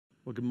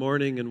Well, good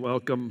morning and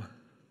welcome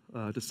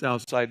to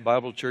Southside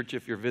Bible Church.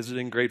 If you're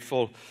visiting,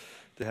 grateful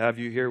to have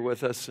you here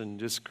with us and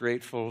just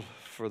grateful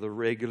for the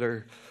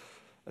regular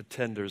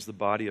attenders, the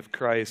body of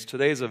Christ.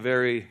 Today is a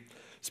very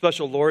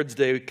special Lord's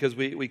Day because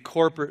we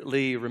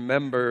corporately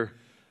remember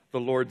the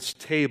Lord's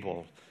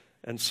table.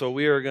 And so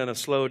we are going to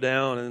slow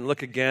down and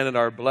look again at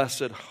our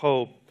blessed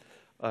hope,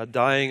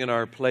 dying in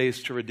our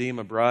place to redeem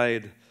a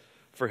bride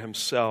for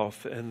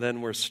himself. And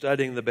then we're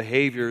studying the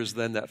behaviors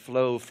then that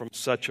flow from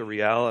such a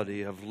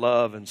reality of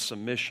love and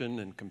submission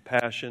and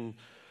compassion,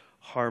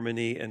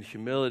 harmony and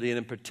humility. And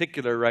in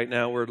particular, right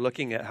now, we're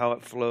looking at how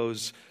it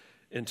flows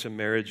into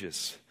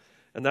marriages.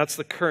 And that's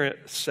the current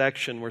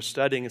section we're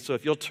studying. And so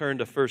if you'll turn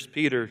to 1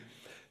 Peter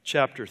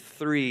chapter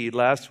 3.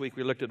 Last week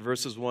we looked at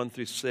verses 1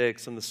 through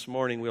 6, and this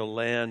morning we'll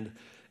land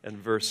in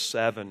verse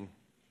 7.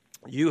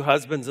 You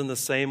husbands, in the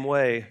same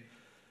way,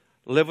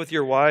 live with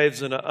your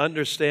wives in an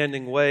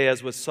understanding way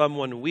as with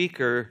someone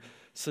weaker,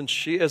 since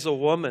she is a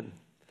woman,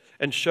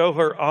 and show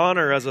her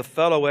honor as a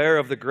fellow heir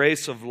of the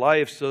grace of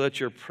life, so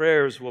that your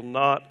prayers will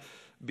not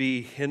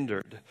be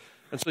hindered.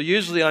 And so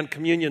usually on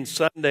Communion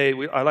Sunday,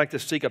 I like to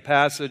seek a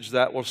passage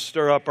that will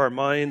stir up our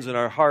minds and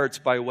our hearts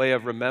by way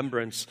of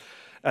remembrance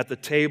at the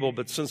table.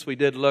 But since we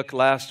did look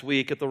last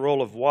week at the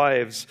role of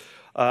wives,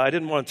 I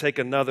didn't want to take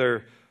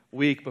another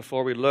week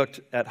before we looked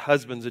at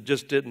husbands. It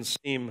just didn't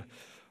seem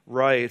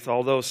right,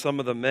 although some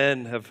of the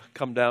men have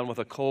come down with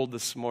a cold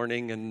this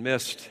morning and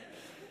missed.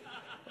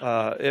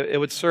 It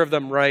would serve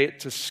them right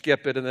to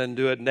skip it and then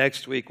do it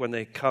next week when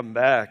they come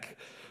back.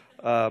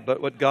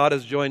 But what God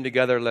has joined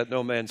together, let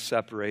no man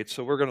separate.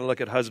 So we're going to look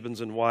at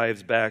husbands and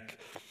wives back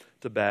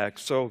to back.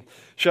 So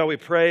shall we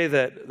pray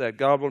that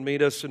God will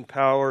meet us in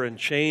power and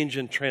change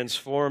and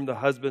transform the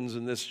husbands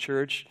in this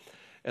church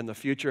and the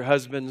future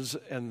husbands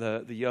and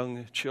the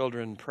young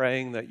children,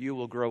 praying that you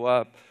will grow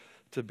up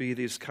to be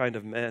these kind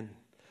of men.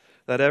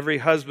 That every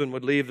husband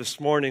would leave this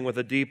morning with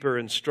a deeper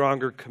and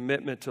stronger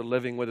commitment to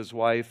living with his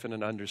wife in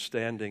an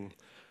understanding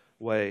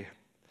way.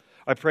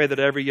 I pray that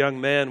every young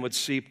man would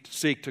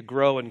seek to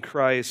grow in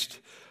Christ,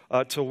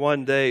 to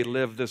one day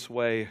live this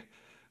way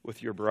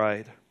with your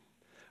bride.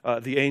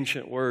 The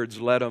ancient words,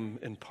 let them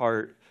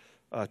impart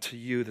to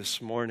you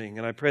this morning.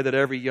 And I pray that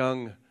every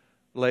young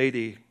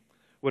lady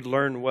would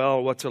learn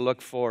well what to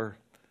look for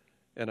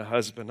in a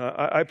husband.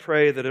 I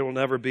pray that it will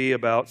never be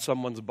about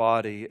someone's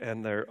body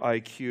and their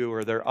IQ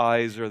or their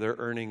eyes or their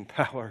earning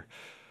power.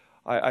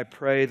 I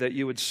pray that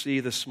you would see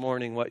this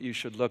morning what you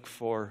should look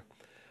for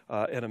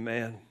in a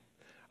man.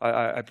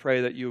 I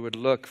pray that you would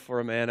look for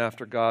a man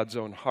after God's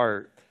own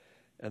heart,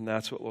 and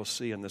that's what we'll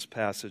see in this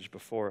passage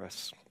before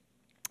us.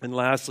 And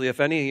lastly, if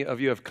any of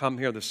you have come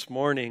here this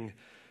morning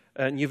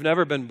and you've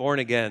never been born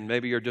again,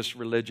 maybe you're just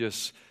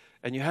religious,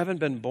 and you haven't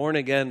been born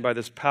again by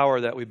this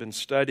power that we've been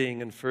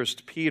studying in 1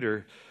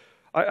 Peter,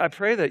 I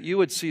pray that you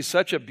would see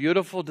such a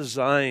beautiful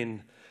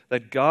design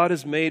that God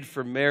has made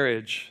for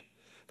marriage,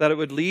 that it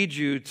would lead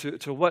you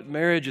to what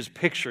marriage is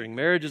picturing.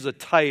 Marriage is a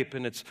type,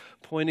 and it's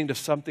pointing to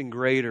something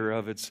greater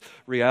of its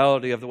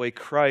reality, of the way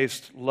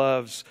Christ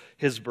loves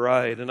his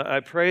bride. And I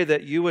pray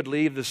that you would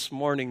leave this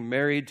morning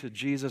married to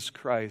Jesus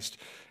Christ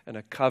in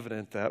a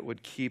covenant that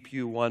would keep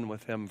you one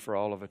with him for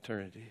all of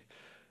eternity.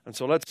 And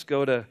so let's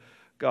go to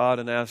God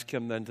and ask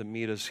him then to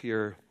meet us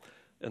here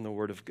in the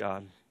Word of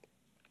God.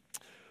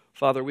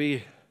 Father,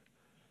 we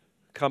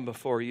come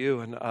before you,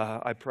 and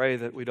I pray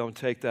that we don't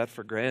take that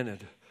for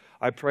granted.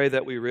 I pray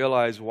that we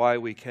realize why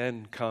we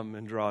can come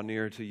and draw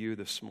near to you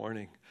this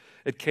morning.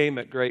 It came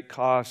at great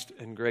cost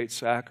and great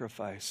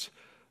sacrifice.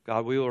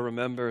 God, we will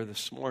remember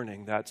this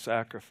morning that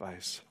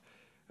sacrifice.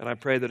 And I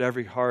pray that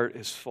every heart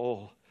is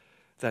full,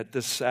 that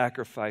this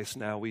sacrifice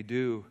now we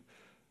do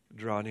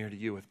draw near to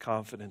you with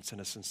confidence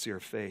and a sincere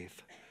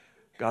faith.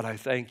 God, I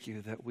thank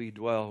you that we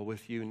dwell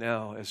with you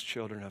now as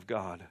children of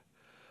God.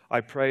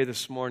 I pray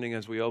this morning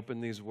as we open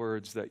these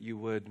words that you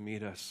would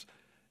meet us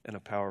in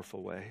a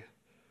powerful way.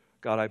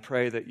 God, I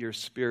pray that your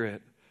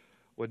Spirit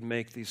would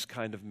make these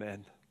kind of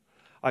men.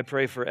 I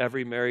pray for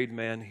every married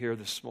man here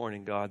this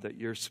morning, God, that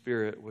your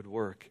Spirit would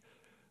work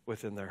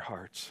within their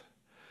hearts.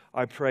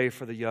 I pray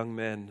for the young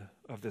men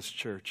of this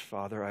church,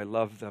 Father. I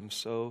love them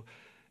so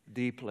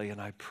deeply, and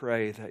I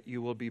pray that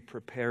you will be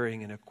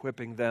preparing and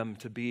equipping them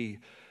to be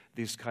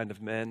these kind of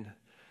men.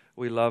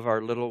 We love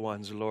our little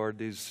ones, Lord,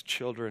 these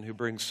children who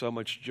bring so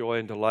much joy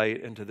and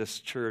delight into this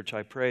church.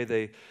 I pray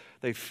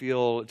they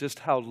feel just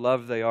how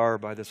loved they are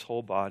by this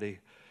whole body.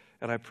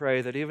 And I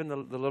pray that even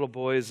the little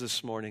boys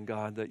this morning,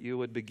 God, that you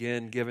would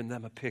begin giving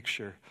them a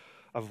picture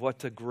of what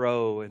to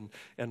grow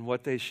and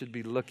what they should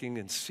be looking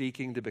and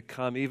seeking to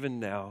become even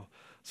now.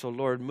 So,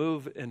 Lord,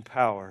 move in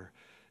power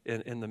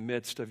in the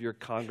midst of your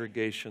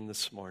congregation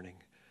this morning.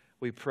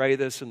 We pray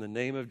this in the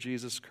name of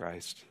Jesus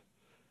Christ.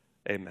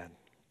 Amen.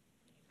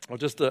 Well,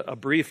 just a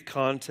brief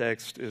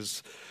context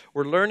is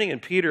we're learning in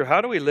Peter, how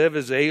do we live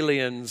as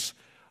aliens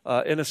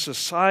in a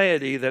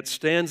society that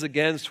stands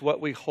against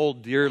what we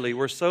hold dearly.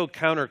 We're so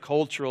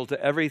countercultural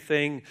to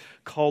everything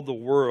called the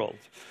world.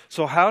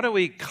 So how do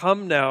we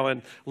come now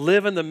and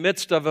live in the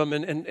midst of them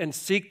and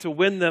seek to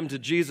win them to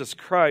Jesus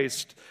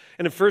Christ?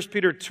 And in 1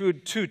 Peter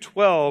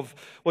 2:12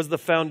 was the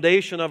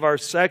foundation of our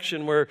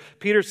section, where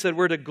Peter said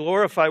we're to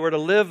glorify, we're to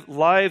live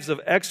lives of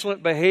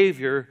excellent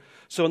behavior,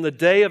 so in the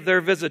day of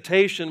their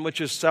visitation, which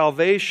is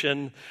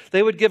salvation,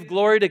 they would give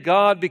glory to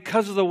God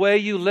because of the way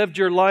you lived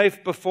your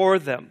life before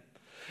them.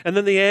 And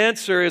then the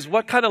answer is,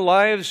 what kind of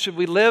lives should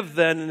we live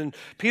then? And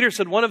Peter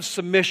said one of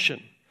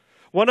submission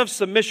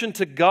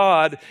to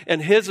God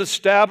and His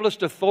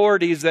established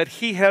authorities that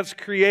He has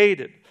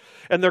created.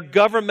 And their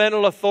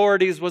governmental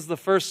authorities was the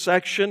first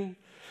section.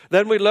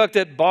 Then we looked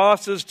at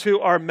bosses to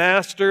our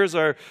masters,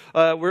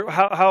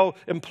 how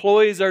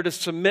employees are to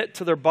submit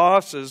to their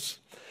bosses.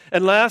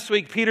 And last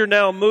week, Peter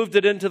now moved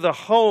it into the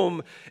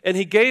home, and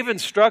he gave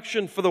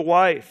instruction for the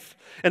wife.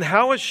 And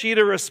how is she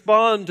to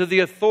respond to the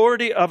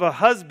authority of a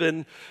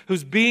husband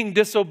who's being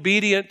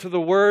disobedient to the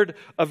word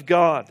of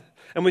God?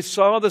 And we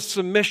saw the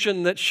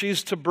submission that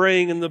she's to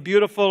bring and the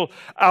beautiful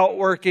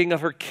outworking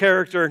of her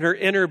character and her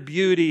inner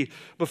beauty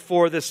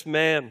before this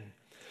man.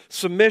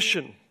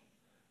 Submission.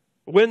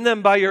 Win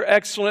them by your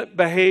excellent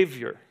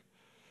behavior.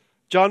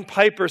 John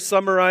Piper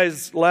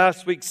summarized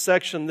last week's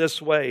section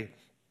this way.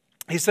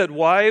 He said,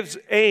 wives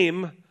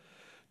aim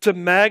to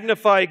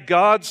magnify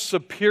God's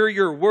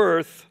superior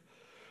worth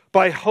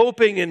by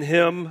hoping in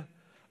Him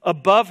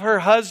above her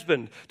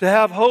husband. To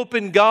have hope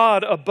in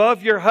God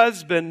above your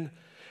husband,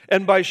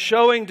 and by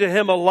showing to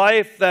him a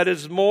life that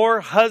is more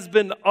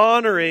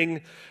husband-honoring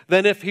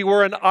than if he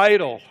were an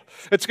idol.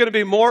 It's going to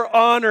be more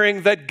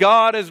honoring that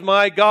God is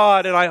my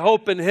God, and I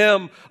hope in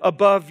Him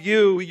above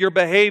you. Your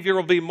behavior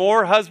will be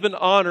more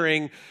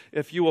husband-honoring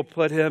if you will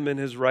put Him in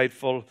His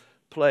rightful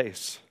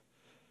place.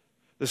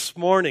 This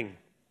morning,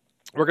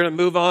 we're going to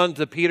move on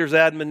to Peter's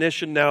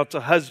admonition now to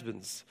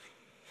husbands.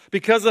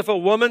 Because if a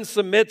woman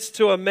submits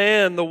to a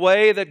man the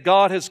way that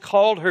God has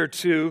called her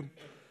to,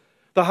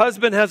 the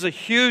husband has a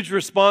huge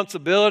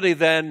responsibility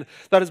then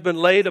that has been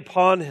laid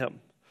upon him.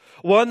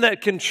 One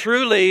that can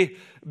truly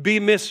be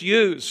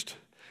misused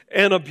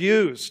and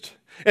abused.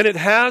 And it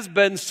has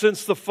been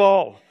since the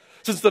fall.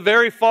 Since the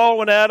very fall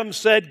when Adam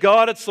said,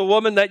 God, it's the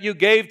woman that you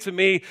gave to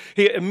me,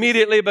 he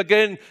immediately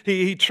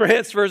he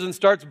transfers and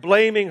starts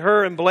blaming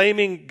her and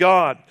blaming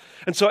God.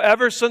 And so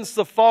ever since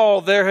the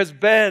fall, there has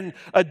been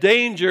a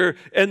danger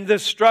in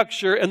this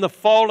structure and the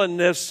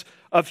fallenness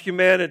of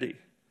humanity.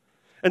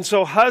 And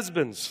so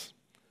husbands,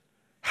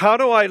 how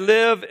do I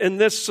live in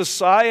this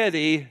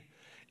society,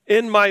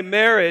 in my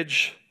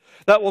marriage,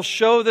 that will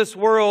show this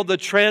world the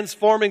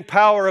transforming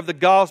power of the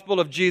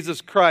gospel of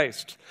Jesus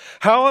Christ?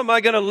 How am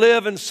I going to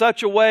live in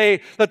such a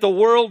way that the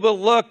world will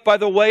look by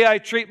the way I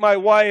treat my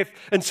wife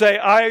and say,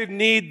 I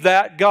need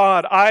that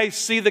God. I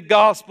see the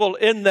gospel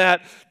in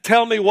that.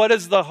 Tell me, what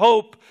is the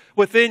hope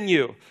within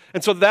you?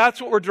 And so that's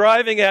what we're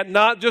driving at,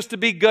 not just to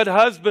be good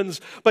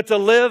husbands, but to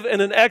live in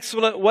an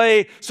excellent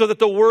way so that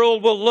the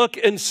world will look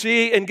and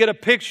see and get a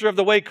picture of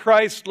the way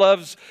Christ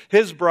loves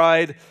His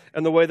bride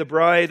and the way the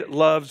bride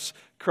loves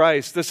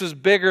Christ. This is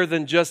bigger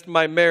than just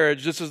my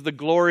marriage. This is the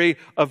glory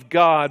of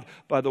God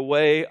by the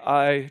way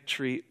I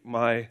treat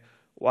my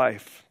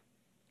wife.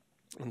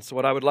 And so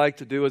what I would like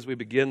to do as we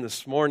begin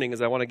this morning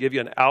is I want to give you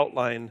an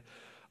outline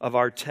of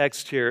our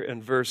text here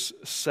in verse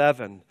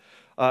 7.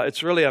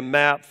 It's really a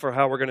map for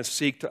how we're going to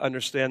seek to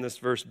understand this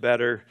verse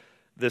better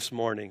this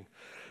morning.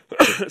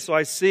 So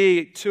I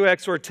see two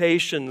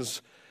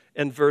exhortations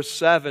in verse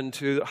 7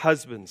 to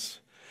husbands.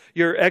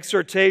 Your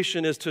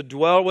exhortation is to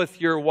dwell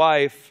with your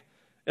wife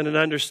in an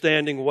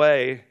understanding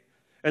way.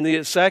 And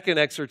the second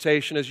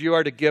exhortation is you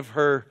are to give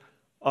her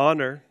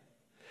honor.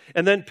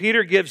 And then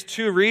Peter gives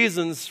two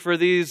reasons for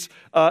these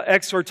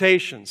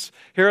exhortations.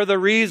 Here are the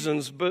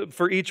reasons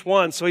for each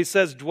one. So he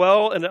says,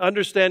 dwell in an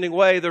understanding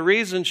way. The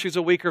reason she's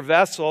a weaker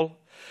vessel.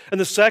 And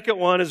the second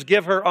one is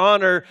give her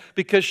honor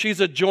because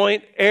she's a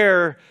joint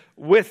heir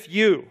with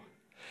you.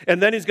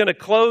 And then he's going to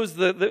close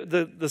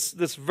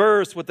this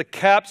verse with the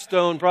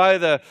capstone,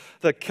 probably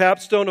the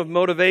capstone of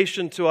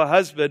motivation to a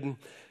husband,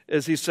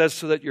 as he says,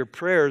 so that your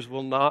prayers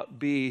will not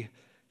be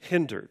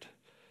hindered.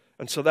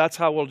 And so that's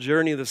how we'll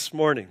journey this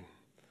morning.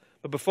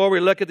 But before we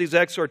look at these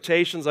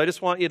exhortations, I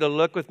just want you to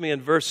look with me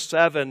in verse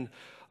 7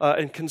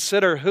 and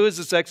consider who is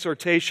this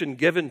exhortation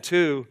given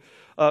to.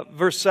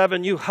 Verse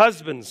 7, you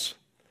husbands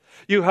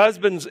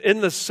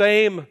in the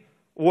same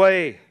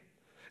way.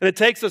 And it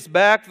takes us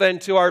back then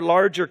to our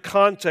larger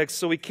context,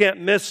 so we can't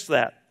miss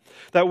that.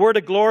 That we're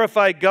to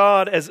glorify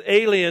God as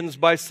aliens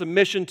by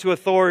submission to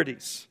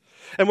authorities.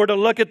 And we're to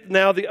look at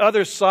now the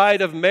other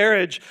side of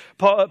marriage.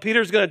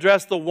 Peter's going to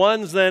address the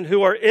ones then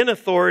who are in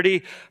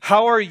authority.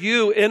 How are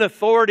you in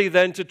authority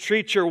then to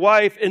treat your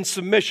wife in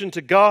submission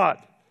to God?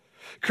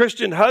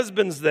 Christian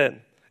husbands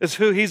then is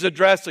who he's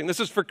addressing.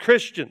 This is for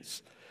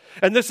Christians.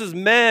 And this is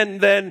men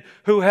then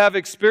who have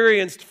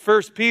experienced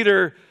 1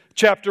 Peter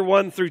chapter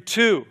 1 through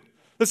 2.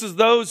 This is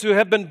those who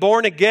have been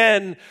born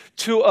again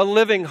to a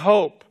living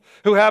hope.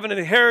 who have an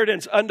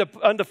inheritance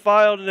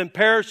undefiled and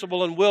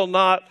imperishable and will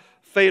not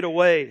fade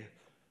away.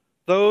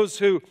 Those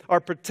who are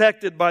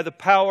protected by the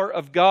power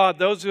of God.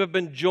 Those who have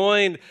been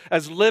joined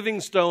as living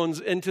stones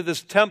into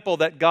this temple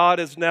that God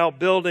is now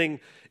building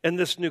in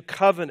this new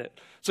covenant.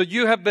 So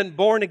you have been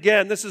born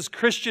again. This is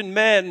Christian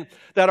men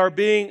that are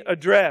being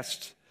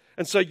addressed.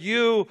 And so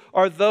you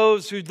are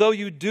those who, though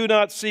you do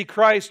not see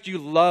Christ, you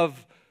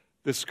love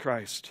this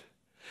Christ.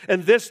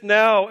 And this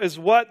now is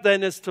what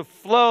then is to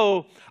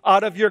flow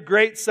out of your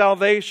great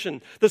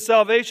salvation. The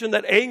salvation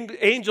that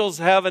angels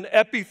have an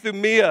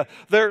epithumia.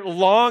 They're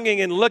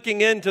longing and looking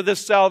into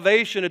this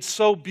salvation. It's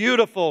so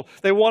beautiful.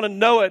 They want to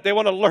know it. They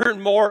want to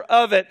learn more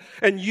of it.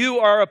 And you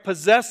are a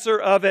possessor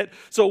of it.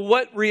 So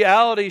what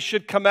reality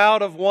should come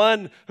out of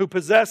one who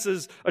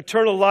possesses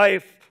eternal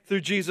life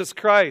through Jesus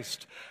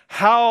Christ?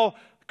 How,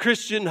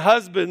 Christian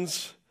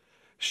husbands,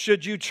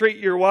 should you treat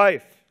your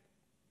wife?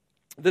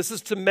 This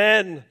is to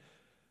men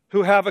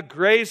who have a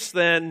grace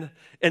then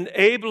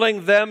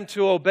enabling them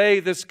to obey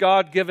this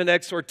God-given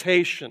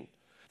exhortation.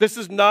 This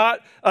is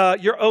not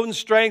your own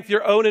strength,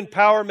 your own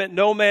empowerment.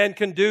 No man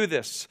can do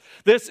this.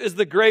 This is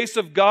the grace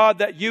of God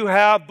that you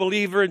have,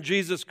 believer in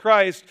Jesus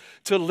Christ,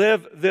 to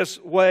live this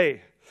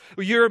way.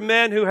 You're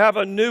men who have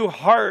a new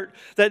heart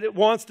that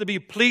wants to be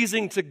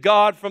pleasing to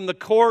God from the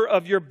core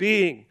of your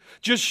being.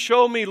 Just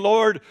show me,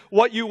 Lord,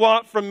 what you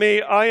want from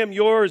me. I am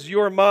yours, you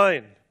are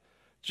mine.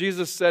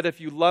 Jesus said, if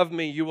you love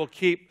me, you will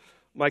keep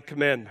my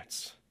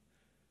commandments.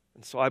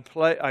 And so I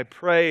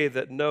pray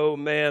that no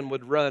man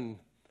would run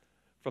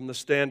from the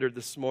standard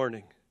this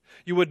morning.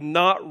 You would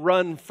not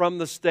run from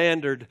the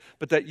standard,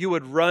 but that you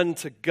would run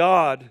to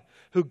God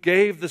who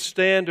gave the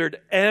standard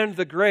and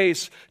the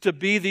grace to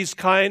be these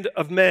kind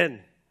of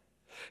men.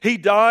 He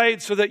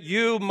died so that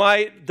you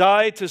might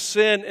die to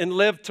sin and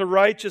live to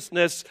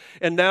righteousness.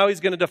 And now he's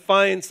going to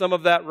define some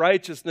of that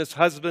righteousness,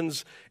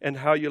 husbands, and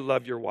how you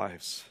love your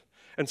wives.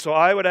 And so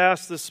I would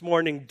ask this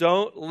morning,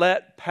 don't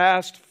let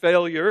past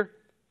failure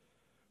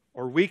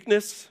or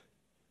weakness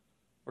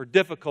or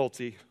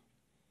difficulty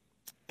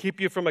keep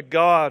you from a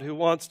God who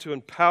wants to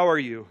empower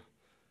you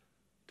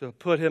to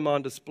put him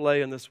on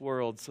display in this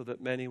world so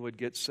that many would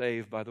get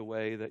saved by the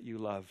way that you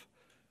love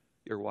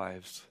your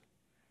wives.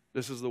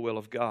 This is the will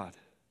of God.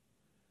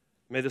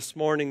 May this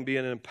morning be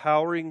an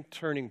empowering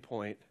turning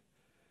point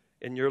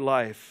in your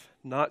life,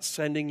 not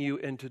sending you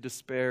into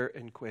despair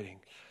and quitting.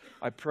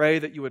 I pray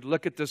that you would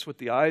look at this with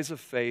the eyes of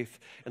faith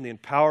and the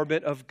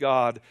empowerment of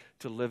God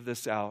to live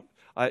this out.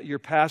 Your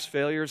past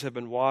failures have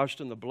been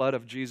washed in the blood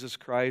of Jesus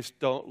Christ.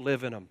 Don't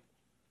live in them.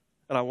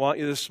 And I want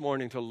you this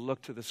morning to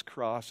look to this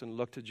cross and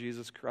look to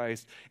Jesus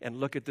Christ and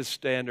look at this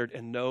standard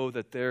and know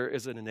that there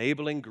is an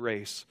enabling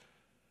grace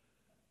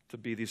to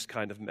be these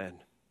kind of men.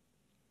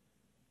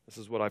 This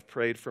is what I've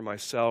prayed for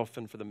myself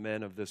and for the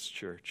men of this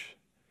church.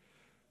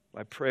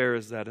 My prayer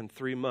is that in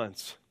 3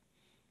 months,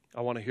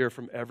 I want to hear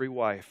from every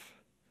wife.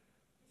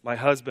 My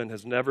husband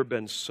has never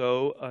been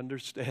so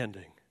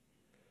understanding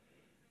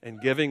and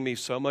giving me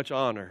so much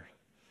honor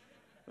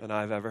than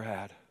I've ever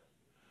had.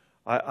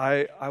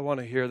 I want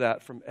to hear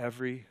that from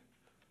every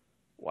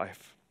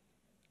wife.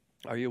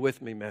 Are you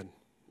with me, men?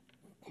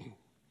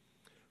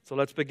 So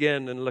let's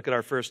begin and look at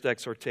our first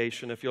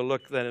exhortation. If you'll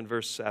look then in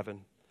verse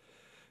 7.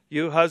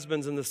 You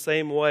husbands, in the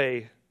same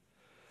way,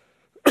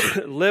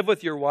 live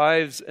with your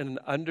wives in an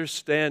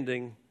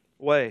understanding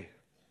way.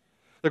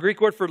 The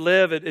Greek word for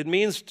live, it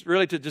means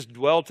really to just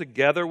dwell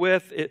together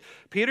with.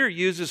 Peter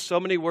uses so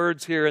many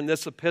words here in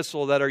this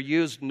epistle that are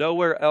used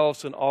nowhere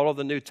else in all of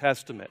the New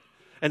Testament.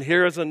 And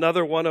here is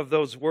another one of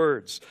those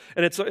words.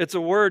 And it's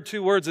a word,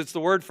 2 words. It's the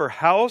word for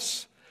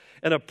house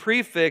and a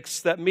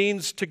prefix that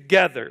means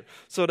together.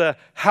 So to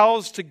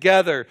house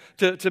together,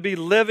 to be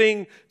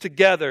living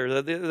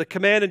together. The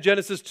command in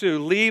Genesis 2,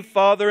 leave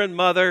father and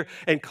mother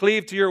and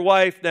cleave to your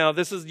wife. Now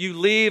this is, you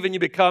leave and you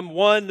become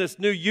one, this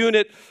new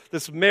unit,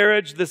 this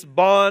marriage, this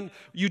bond.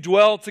 You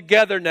dwell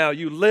together now.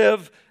 You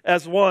live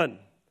as one.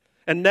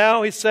 And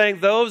now he's saying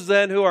those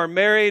then who are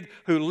married,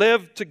 who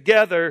live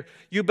together,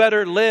 you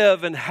better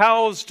live and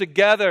house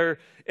together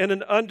in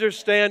an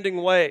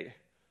understanding way.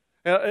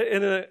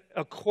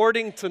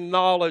 According to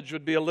knowledge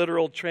would be a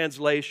literal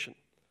translation.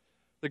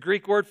 The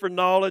Greek word for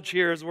knowledge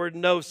here is the word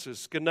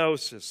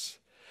gnosis.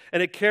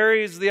 And it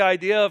carries the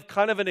idea of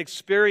kind of an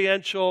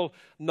experiential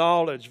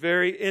knowledge,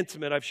 very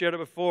intimate. I've shared it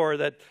before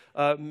that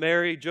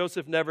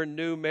Joseph never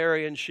knew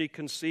Mary and she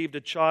conceived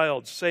a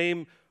child.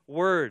 Same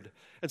word.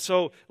 And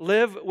so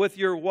live with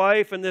your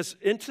wife in this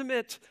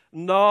intimate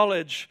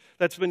knowledge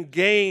that's been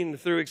gained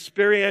through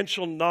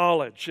experiential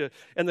knowledge.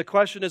 And the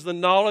question is the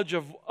knowledge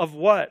of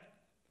what?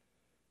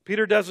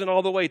 Peter doesn't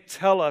all the way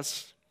tell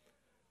us.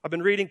 I've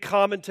been reading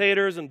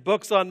commentators and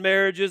books on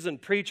marriages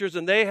and preachers,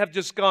 and they have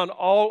just gone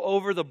all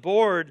over the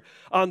board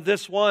on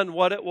this one,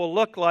 what it will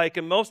look like.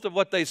 And most of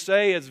what they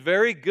say is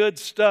very good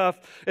stuff.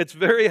 It's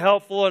very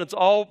helpful, and it's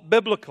all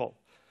biblical.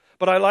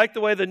 But I like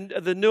the way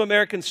the New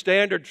American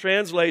Standard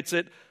translates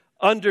it,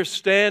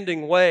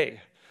 understanding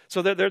way.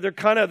 So they're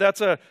kind of,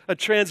 that's a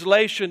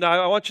translation.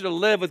 I want you to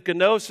live with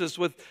gnosis,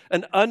 with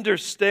an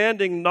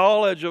understanding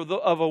knowledge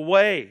of a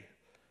way.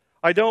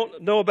 I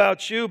don't know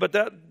about you, but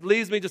that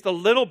leaves me just a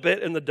little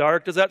bit in the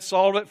dark. Does that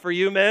solve it for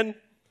you, men?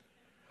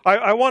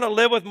 I want to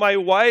live with my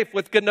wife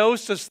with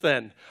gnosis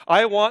then.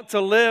 I want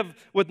to live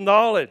with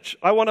knowledge.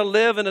 I want to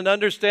live in an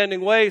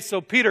understanding way.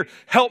 So Peter,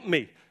 help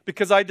me,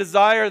 because I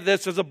desire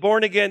this as a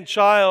born-again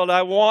child.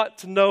 I want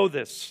to know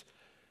this.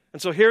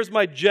 And so here's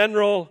my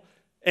general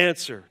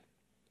answer.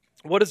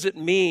 What does it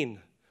mean?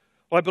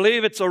 Well, I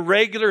believe it's a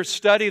regular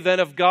study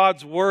then of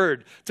God's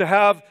Word, to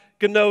have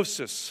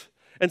gnosis.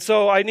 And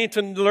so I need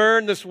to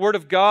learn this Word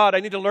of God. I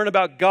need to learn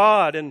about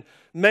God and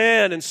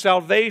man and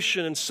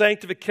salvation and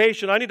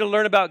sanctification. I need to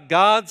learn about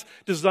God's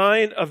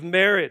design of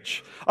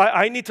marriage.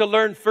 I need to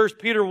learn 1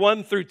 Peter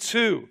 1 through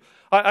 2.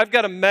 I've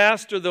got to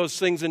master those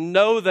things and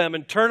know them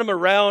and turn them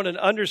around and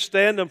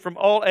understand them from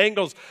all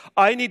angles.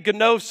 I need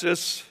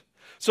gnosis,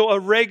 so a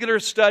regular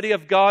study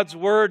of God's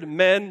Word,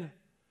 men.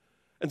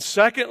 And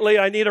secondly,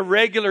 I need a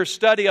regular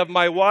study of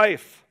my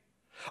wife.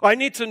 I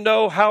need to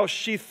know how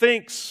she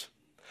thinks.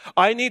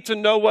 I need to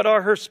know what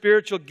are her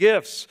spiritual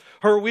gifts,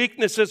 her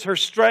weaknesses, her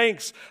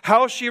strengths,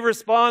 how she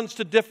responds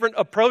to different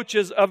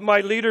approaches of my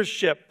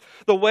leadership,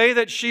 the way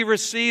that she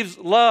receives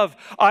love.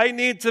 I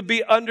need to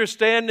be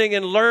understanding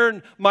and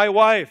learn my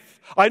wife.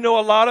 I know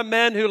a lot of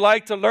men who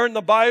like to learn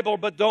the Bible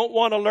but don't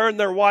want to learn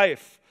their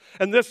wife.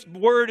 And this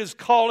word is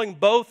calling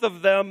both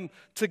of them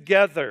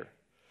together.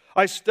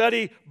 I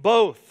study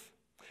both.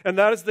 And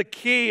that is the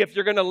key if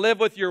you're going to live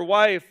with your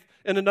wife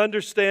in an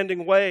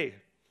understanding way.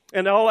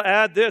 And I'll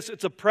add this,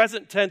 it's a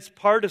present tense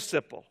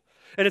participle.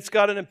 And it's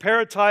got an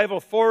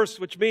imperatival force,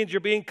 which means you're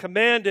being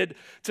commanded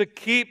to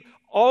keep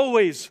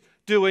always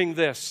doing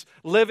this,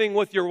 living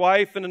with your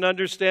wife in an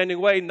understanding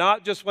way,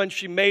 not just when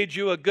she made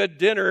you a good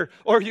dinner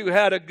or you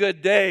had a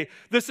good day.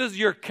 This is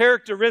your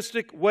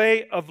characteristic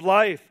way of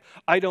life.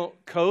 I don't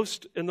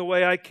coast in the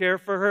way I care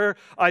for her.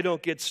 I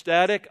don't get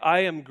static. I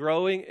am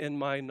growing in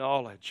my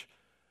knowledge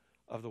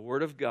of the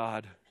Word of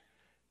God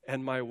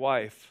and my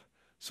wife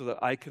so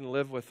that I can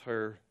live with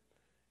her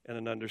in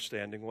an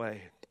understanding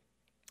way.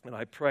 And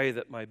I pray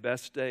that my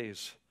best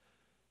days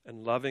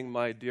in loving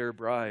my dear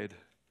bride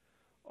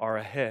are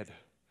ahead.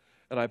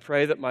 And I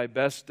pray that my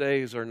best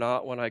days are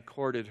not when I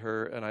courted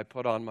her and I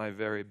put on my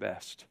very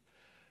best.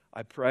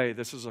 I pray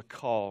this is a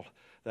call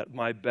that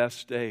my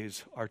best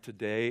days are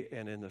today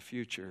and in the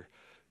future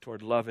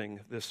toward loving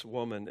this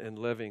woman and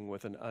living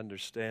with an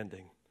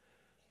understanding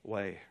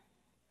way.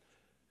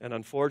 And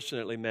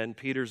unfortunately, men,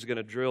 Peter's going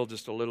to drill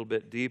just a little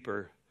bit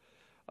deeper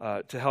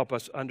to help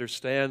us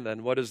understand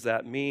then what does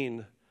that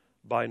mean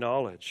by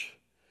knowledge.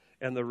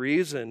 And the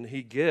reason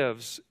he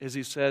gives is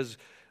he says,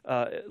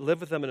 live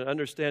with them in an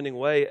understanding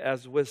way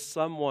as with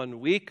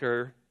someone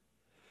weaker,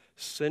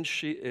 since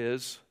she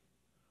is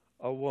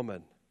a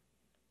woman.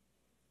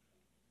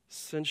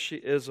 Since she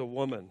is a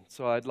woman.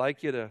 So I'd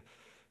like you to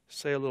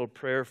say a little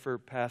prayer for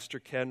Pastor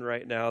Ken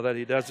right now that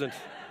he doesn't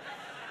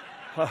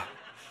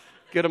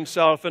get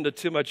himself into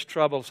too much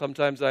trouble.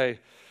 Sometimes I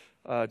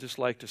just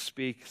like to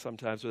speak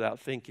sometimes without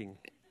thinking.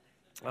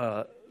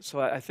 So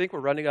I think we're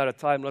running out of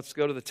time. Let's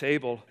go to the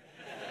table.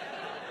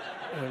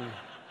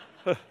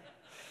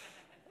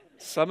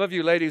 Some of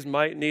you ladies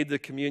might need the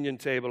communion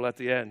table at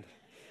the end.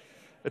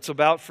 It's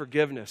about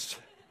forgiveness.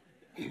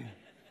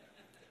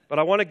 But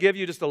I want to give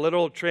you just a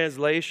little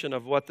translation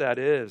of what that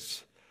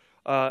is.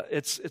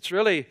 It's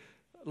really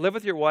live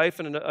with your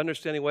wife in an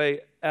understanding way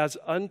as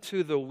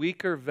unto the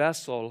weaker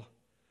vessel,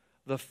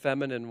 the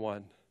feminine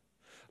one.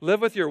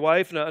 Live with your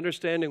wife in an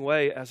understanding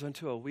way as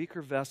unto a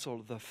weaker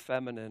vessel, the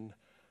feminine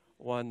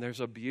one. There's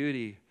a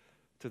beauty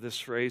to this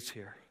phrase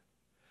here.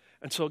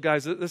 And so,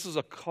 guys, this is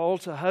a call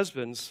to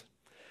husbands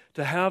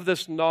to have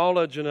this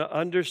knowledge in an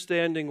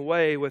understanding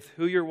way with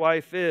who your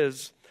wife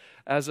is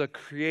as a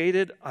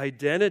created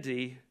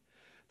identity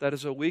that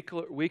is a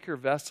weaker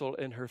vessel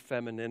in her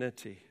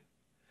femininity.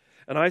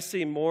 And I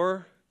see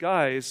more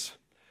guys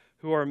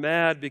who are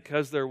mad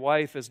because their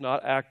wife is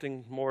not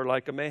acting more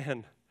like a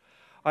man.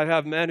 I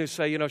have men who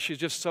say, she's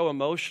just so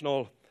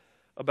emotional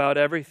about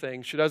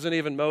everything. She doesn't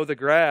even mow the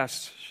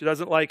grass. She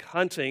doesn't like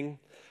hunting.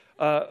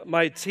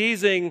 My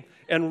teasing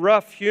and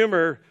rough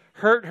humor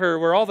hurt her,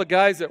 where all the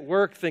guys at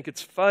work think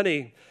it's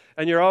funny,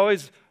 and you're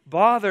always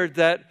bothered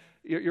that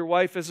your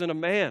wife isn't a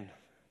man.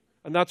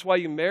 And that's why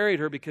you married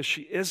her, because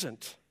she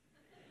isn't.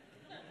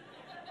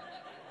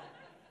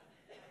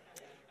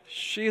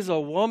 She's a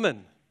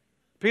woman.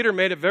 Peter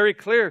made it very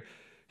clear.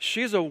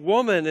 She's a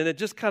woman, and it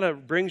just kind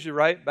of brings you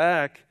right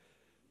back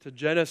to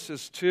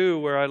Genesis 2,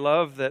 where I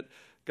love that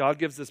God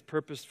gives this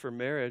purpose for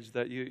marriage,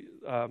 that you,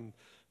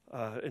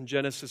 in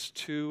Genesis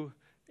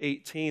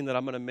 2:18, that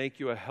I'm going to make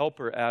you a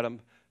helper,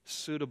 Adam,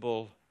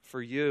 suitable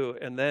for you.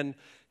 And then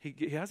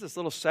he has this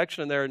little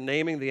section in there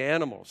naming the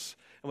animals.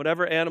 And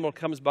whatever animal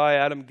comes by,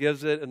 Adam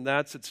gives it, and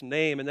that's its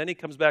name. And then he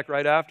comes back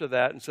right after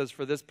that and says,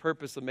 for this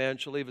purpose, a man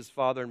shall leave his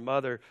father and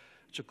mother,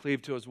 shall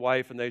cleave to his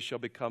wife, and they shall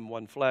become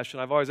one flesh.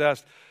 And I've always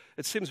asked,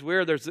 it seems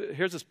weird,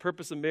 here's this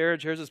purpose of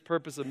marriage, here's this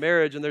purpose of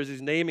marriage, and there's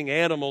these naming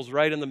animals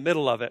right in the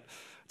middle of it.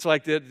 It's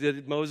like,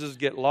 did Moses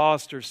get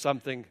lost or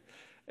something?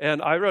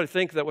 And I really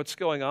think that what's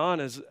going on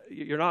is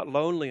you're not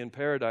lonely in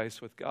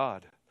paradise with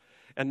God.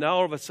 And now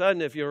all of a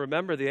sudden, if you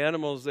remember, the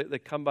animals, they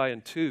come by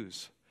in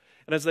twos.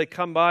 And as they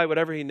come by,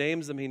 whatever he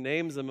names them, he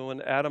names them. And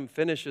when Adam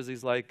finishes,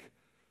 he's like,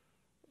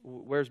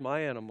 where's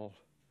my animal?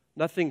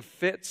 Nothing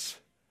fits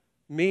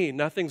me.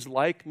 Nothing's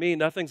like me.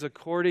 Nothing's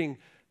according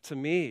to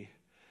me.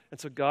 And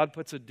so God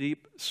puts a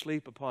deep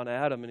sleep upon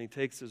Adam, and he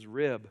takes his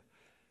rib,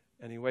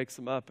 and he wakes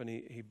him up, and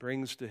he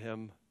brings to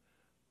him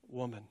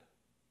woman.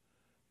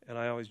 And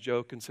I always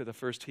joke and say the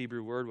first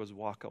Hebrew word was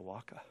waka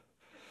waka.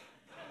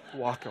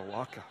 Waka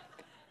waka.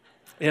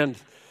 And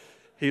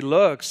he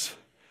looks,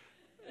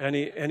 and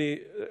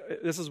he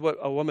this is what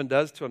a woman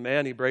does to a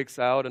man. He breaks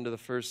out into the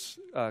first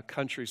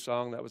country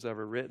song that was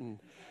ever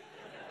written.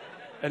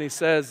 And he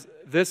says,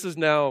 this is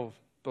now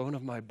bone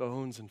of my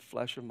bones and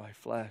flesh of my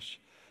flesh.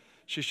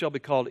 She shall be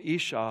called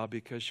Isha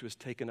because she was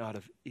taken out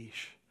of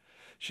Ish.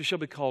 She shall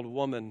be called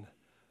woman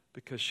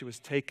because she was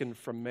taken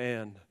from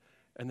man.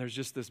 And there's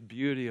just this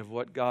beauty of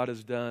what God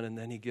has done, and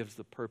then he gives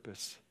the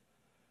purpose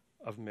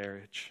of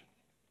marriage.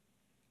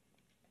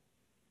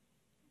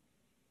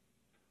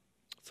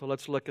 So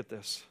let's look at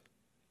this.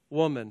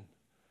 Woman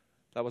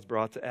that was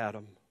brought to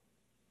Adam.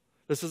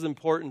 This is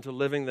important to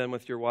living then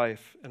with your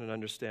wife in an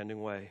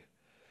understanding way.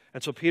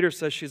 And so Peter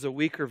says she's a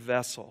weaker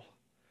vessel.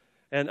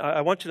 And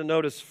I want you to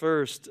notice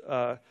first,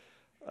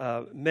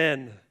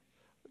 men,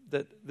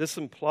 that this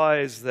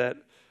implies that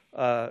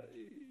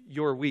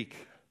you're weak.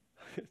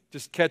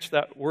 Just catch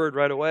that word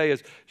right away,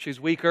 is she's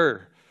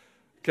weaker.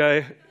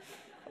 Okay?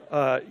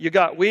 You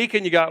got weak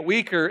and you got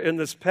weaker in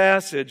this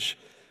passage.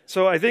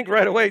 So I think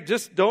right away,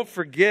 just don't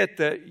forget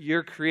that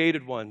you're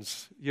created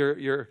ones.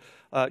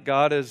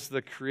 God is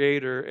the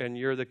creator and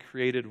you're the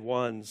created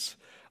ones.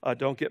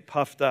 Don't get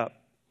puffed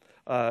up.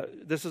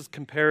 This is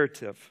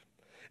comparative.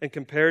 And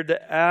compared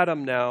to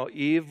Adam now,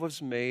 Eve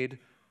was made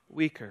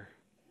weaker.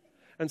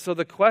 And so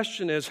the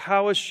question is,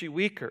 how is she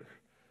weaker?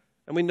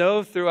 And we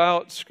know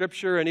throughout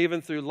Scripture and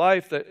even through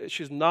life that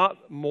she's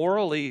not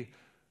morally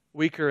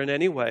weaker in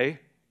any way.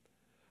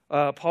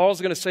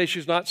 Paul's going to say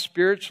she's not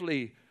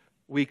spiritually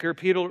weaker.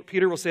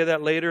 Peter will say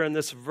that later in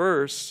this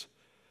verse.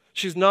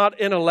 She's not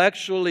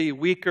intellectually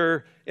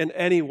weaker in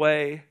any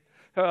way.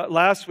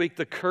 Last week,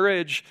 the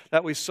courage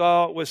that we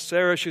saw with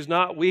Sarah, she's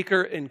not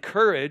weaker in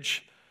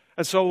courage.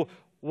 And so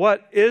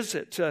what is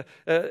it?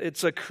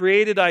 It's a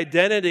created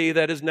identity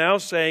that is now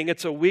saying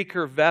it's a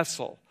weaker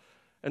vessel.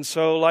 And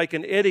so like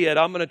an idiot,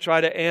 I'm going to try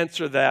to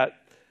answer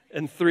that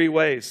in three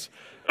ways.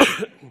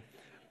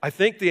 I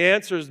think the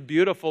answer is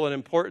beautiful and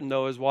important,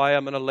 though, is why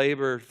I'm going to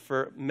labor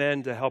for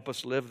men to help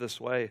us live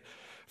this way.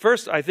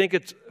 First, I think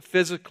it's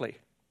physically.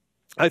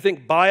 I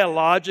think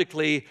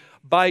biologically,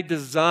 by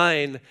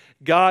design,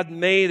 God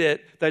made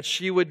it that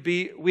she would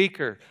be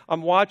weaker.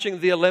 I'm watching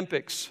the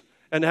Olympics,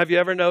 and have you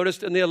ever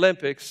noticed in the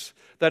Olympics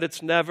that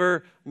it's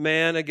never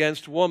man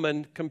against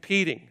woman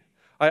competing?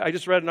 I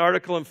just read an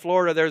article in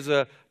Florida. There's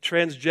a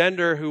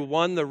transgender who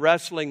won the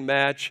wrestling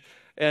match,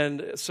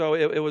 and so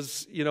it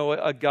was,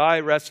 a guy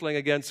wrestling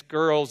against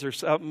girls or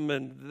something,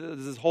 and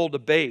this whole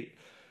debate.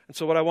 And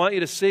so what I want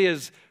you to see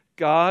is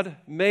God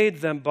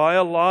made them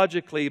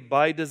biologically,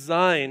 by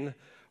design,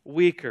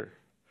 weaker.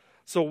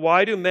 So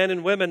why do men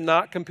and women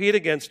not compete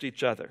against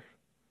each other?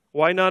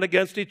 Why not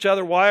against each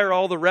other? Why are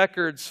all the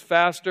records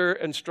faster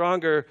and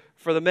stronger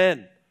for the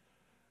men?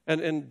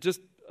 And just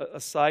a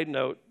side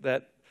note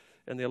that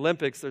in the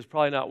Olympics, there's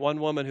probably not one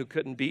woman who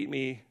couldn't beat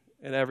me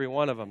in every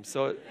one of them.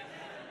 So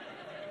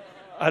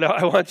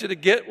I want you to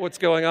get what's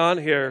going on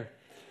here.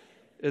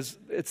 There's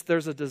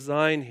a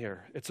design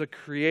here. It's a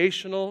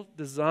creational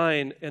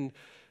design, and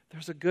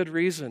there's a good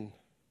reason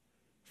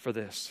for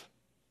this.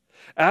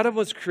 Adam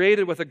was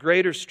created with a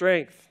greater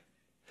strength.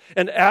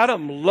 And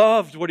Adam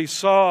loved what he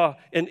saw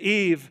in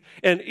Eve,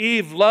 and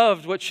Eve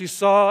loved what she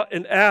saw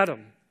in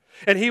Adam.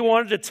 And he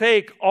wanted to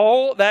take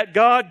all that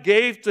God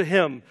gave to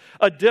him,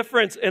 a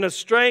difference and a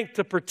strength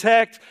to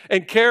protect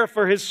and care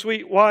for his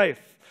sweet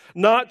wife,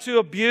 not to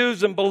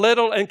abuse and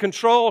belittle and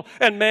control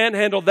and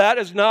manhandle. That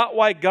is not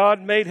why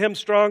God made him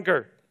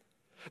stronger.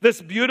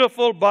 This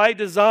beautiful by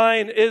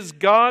design is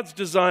God's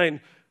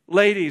design.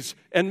 Ladies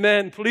and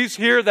men, please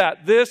hear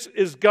that. This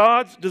is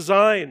God's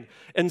design,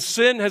 and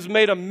sin has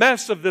made a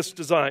mess of this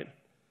design.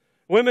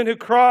 Women who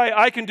cry,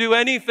 I can do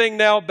anything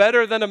now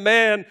better than a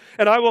man,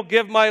 and I will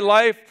give my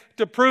life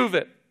to prove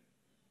it.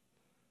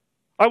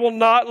 I will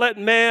not let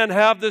man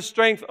have this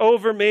strength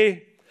over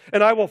me,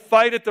 and I will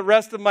fight it the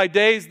rest of my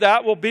days.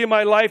 That will be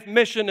my life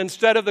mission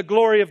instead of the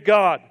glory of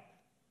God.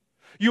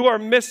 You are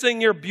missing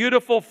your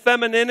beautiful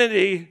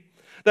femininity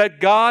that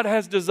God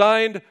has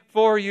designed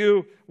for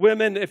you,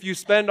 women, if you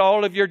spend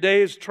all of your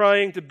days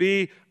trying to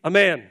be a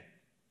man,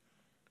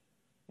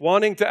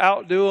 wanting to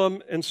outdo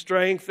him in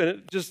strength,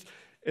 and just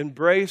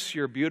embrace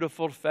your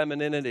beautiful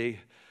femininity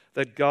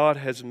that God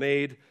has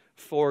made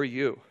for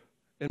you.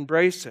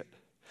 Embrace it.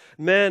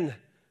 Men,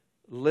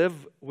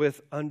 live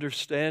with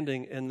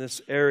understanding in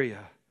this area,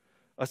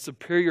 a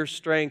superior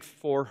strength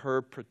for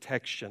her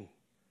protection.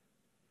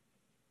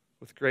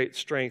 With great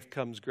strength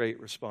comes great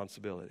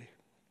responsibility.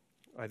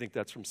 I think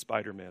that's from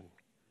Spider-Man.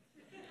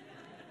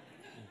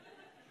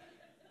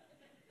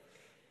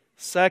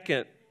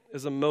 Second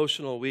is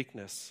emotional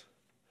weakness.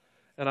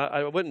 And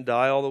I wouldn't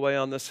die all the way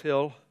on this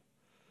hill,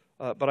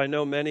 but I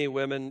know many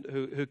women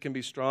who can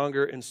be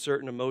stronger in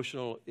certain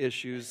emotional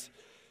issues.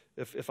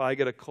 If I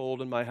get a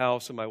cold in my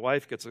house and my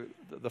wife gets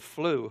the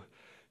flu,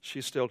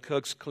 she still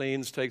cooks,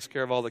 cleans, takes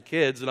care of all the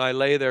kids, and I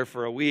lay there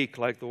for a week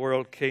like the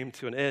world came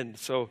to an end.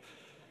 So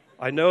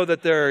I know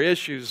that there are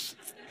issues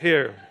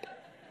here.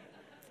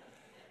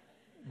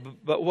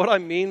 But what I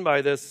mean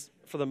by this,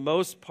 for the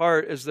most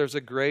part, is there's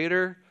a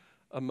greater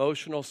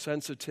emotional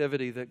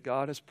sensitivity that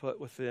God has put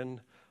within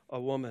a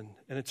woman,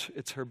 and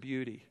it's her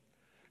beauty.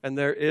 And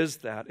there is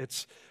that.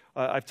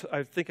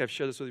 I think I've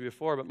shared this with you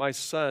before, but my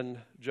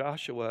son,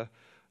 Joshua,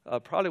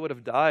 probably would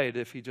have died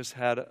if he just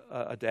had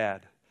a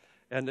dad.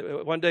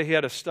 And one day he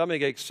had a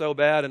stomach ache so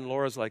bad, and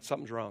Laura's like,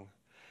 something's wrong.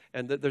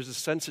 And there's a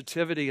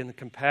sensitivity and the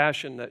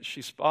compassion that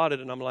she spotted,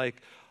 and I'm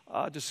like,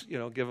 I'll just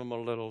give him a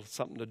little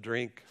something to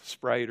drink,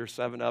 Sprite or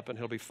 7-Up, and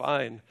he'll be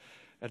fine.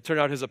 And it turned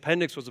out his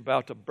appendix was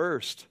about to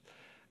burst.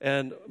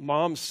 And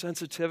Mom's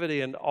sensitivity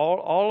and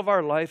all of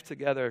our life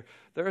together,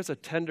 there is a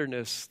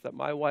tenderness that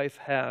my wife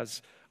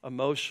has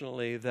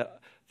emotionally that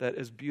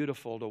is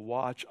beautiful to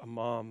watch a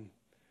mom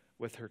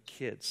with her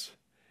kids.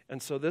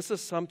 And so this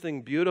is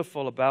something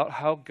beautiful about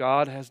how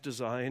God has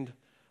designed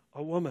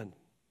a woman.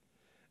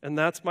 And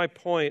that's my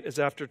point, is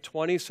after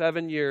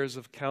 27 years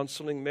of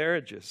counseling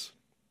marriages,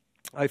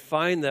 I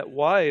find that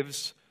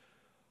wives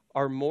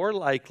are more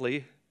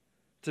likely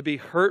to be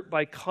hurt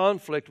by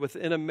conflict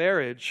within a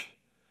marriage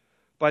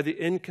by the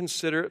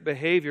inconsiderate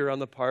behavior on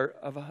the part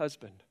of a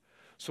husband.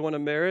 So when a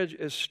marriage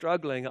is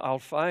struggling, I'll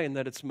find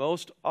that it's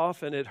most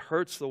often it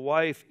hurts the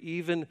wife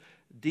even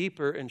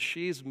deeper, and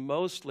she's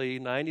mostly,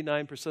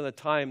 99% of the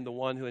time, the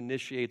one who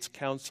initiates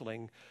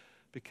counseling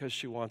because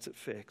she wants it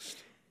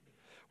fixed.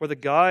 Where the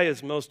guy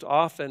is most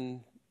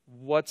often,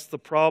 what's the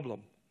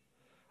problem?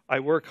 I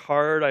work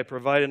hard, I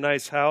provide a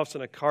nice house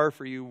and a car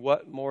for you,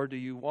 what more do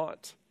you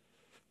want?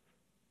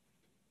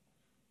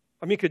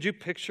 I mean, could you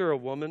picture a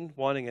woman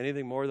wanting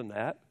anything more than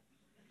that?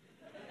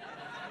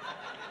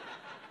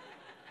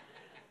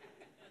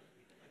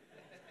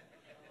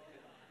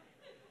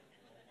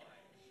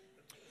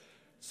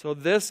 So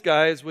this,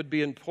 guys, would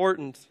be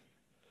important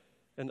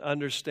in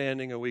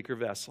understanding a weaker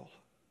vessel.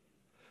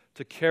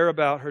 To care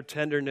about her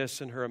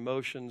tenderness and her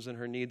emotions and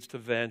her needs to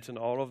vent and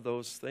all of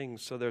those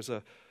things. So there's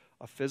a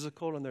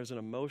physical and there's an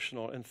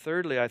emotional. And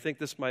thirdly, I think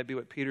this might be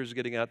what Peter's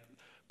getting at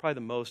probably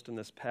the most in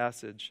this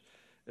passage,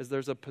 is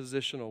there's a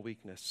positional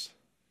weakness.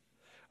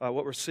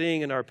 What we're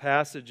seeing in our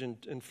passage in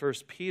 1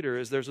 Peter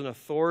is there's an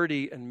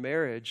authority in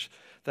marriage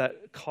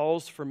that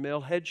calls for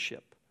male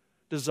headship,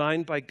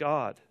 designed by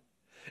God.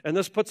 And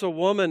this puts a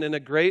woman in a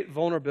great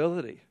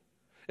vulnerability.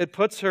 It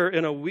puts her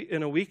in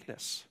a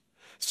weakness.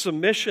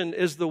 Submission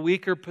is the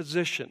weaker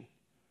position.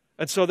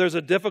 And so there's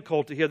a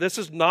difficulty here. This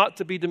is not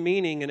to be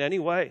demeaning in any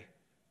way.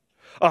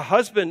 A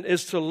husband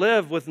is to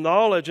live with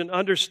knowledge and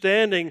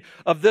understanding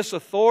of this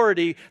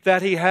authority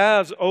that he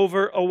has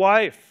over a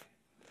wife.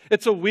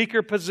 It's a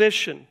weaker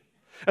position.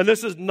 And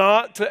this is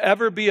not to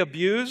ever be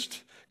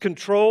abused,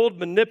 controlled,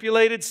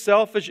 manipulated,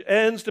 selfish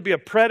ends, to be a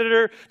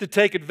predator, to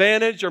take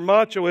advantage, or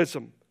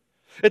machoism.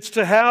 It's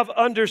to have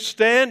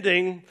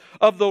understanding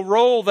of the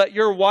role that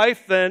your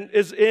wife then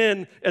is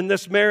in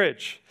this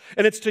marriage.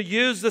 And it's to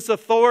use this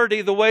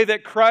authority the way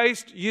that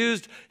Christ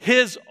used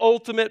His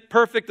ultimate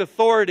perfect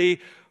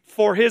authority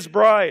for His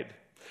bride.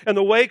 And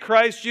the way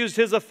Christ used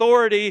His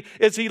authority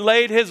is He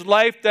laid His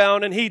life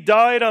down and He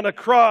died on a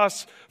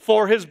cross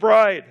for His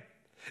bride.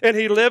 And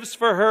He lives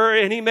for her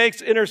and He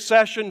makes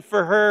intercession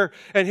for her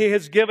and He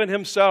has given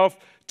Himself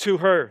to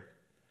her.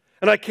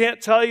 And I can't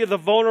tell you the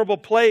vulnerable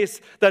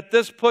place that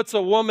this puts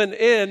a woman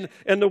in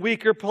the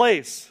weaker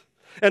place.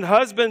 And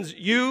husbands,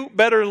 you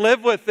better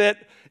live with it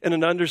in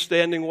an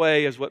understanding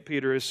way, is what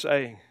Peter is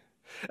saying.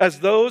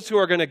 As those who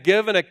are going to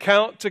give an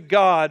account to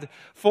God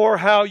for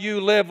how you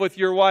live with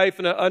your wife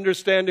in an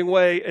understanding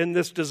way in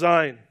this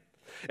design.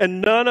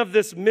 And none of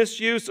this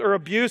misuse or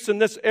abuse in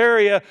this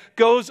area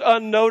goes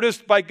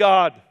unnoticed by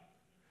God.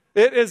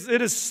 It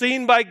is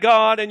seen by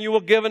God, and you will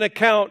give an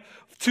account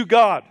to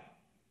God.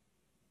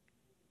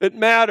 It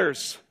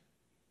matters,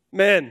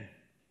 men,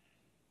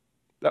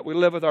 that we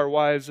live with our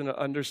wives in an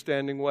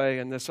understanding way,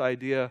 and this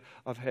idea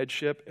of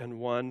headship and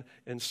one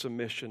in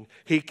submission.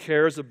 He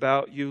cares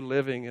about you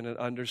living in an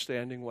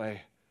understanding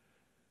way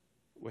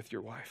with your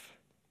wife.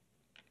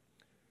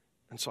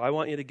 And so I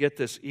want you to get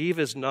this. Eve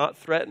is not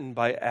threatened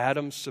by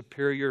Adam's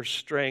superior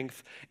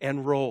strength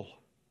and role.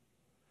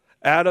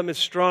 Adam is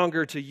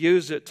stronger to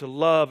use it to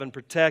love and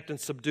protect and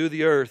subdue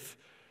the earth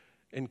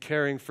in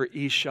caring for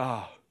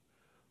Isha,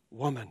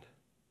 woman.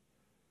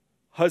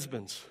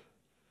 Husbands,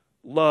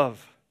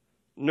 love,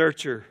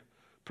 nurture,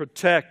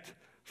 protect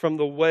from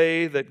the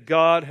way that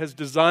God has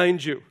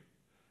designed you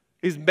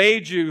He's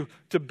made you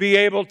to be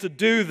able to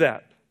do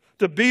that,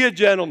 to be a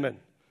gentleman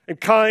and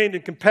kind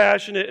and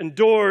compassionate in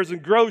doors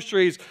and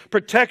groceries,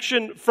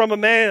 protection from a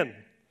man.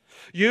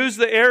 Use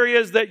the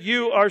areas that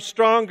you are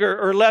stronger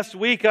or less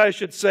weak, I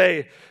should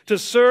say, to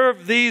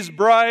serve these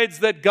brides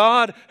that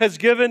God has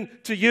given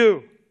to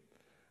you.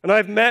 And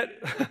I've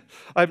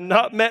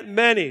not met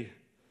many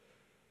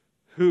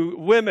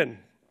women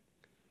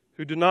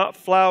who do not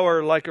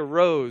flower like a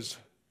rose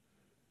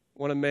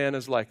when a man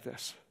is like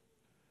this.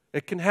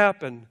 It can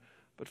happen,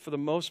 but for the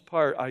most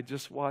part, I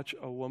just watch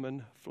a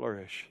woman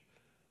flourish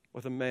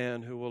with a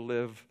man who will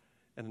live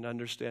in an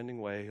understanding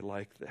way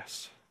like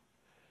this.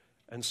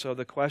 And so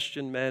the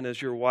question, men,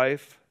 is your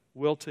wife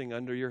wilting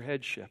under your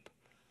headship?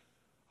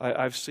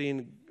 I've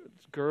seen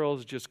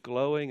girls just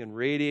glowing and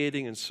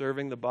radiating and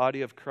serving the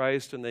body of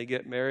Christ, and they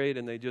get married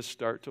and they just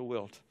start to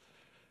wilt.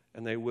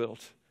 And they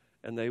wilt,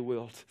 and they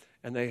wilt,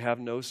 and they have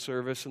no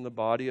service in the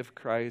body of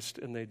Christ,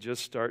 and they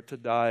just start to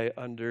die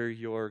under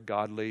your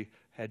godly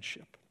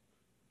headship.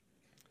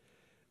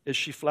 Is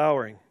she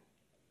flowering?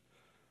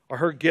 Are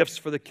her gifts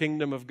for the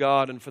kingdom of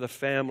God and for the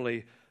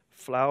family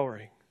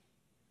flowering?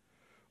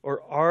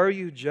 Or are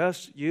you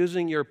just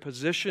using your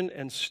position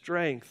and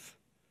strength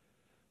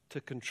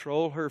to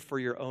control her for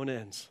your own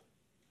ends?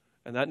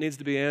 And that needs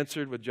to be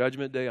answered with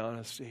Judgment Day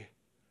honesty.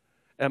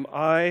 Am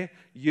I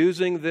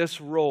using this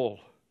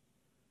role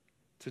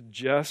to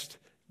just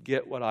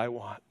get what I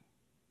want?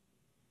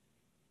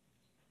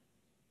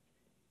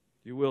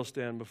 You will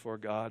stand before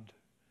God,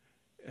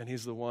 and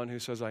He's the one who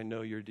says, I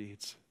know your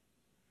deeds.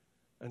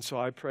 And so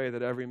I pray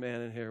that every man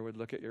in here would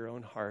look at your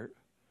own heart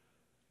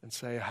and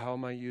say, how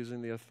am I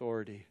using the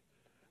authority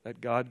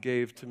that God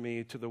gave to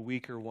me, to the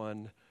weaker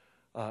one,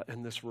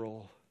 in this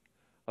role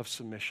of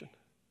submission?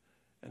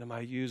 And am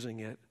I using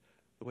it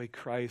the way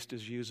Christ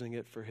is using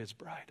it for His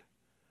bride?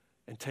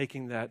 And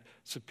taking that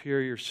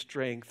superior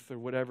strength or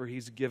whatever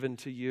He's given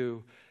to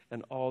you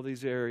in all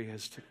these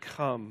areas to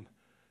come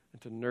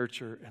and to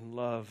nurture and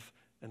love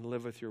and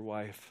live with your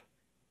wife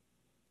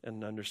in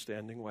an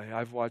understanding way.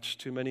 I've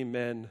watched too many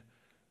men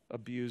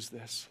abuse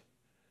this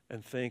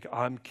and think,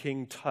 I'm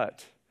King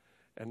Tut,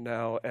 and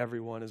now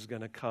everyone is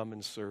going to come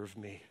and serve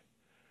me.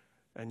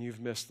 And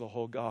you've missed the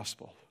whole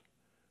gospel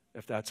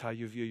if that's how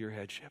you view your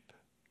headship.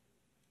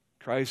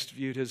 Christ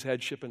viewed His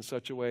headship in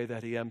such a way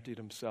that He emptied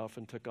Himself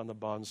and took on the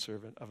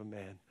bondservant of a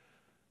man,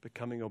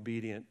 becoming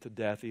obedient to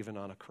death even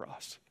on a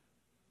cross.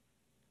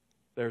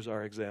 There's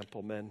our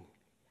example, men.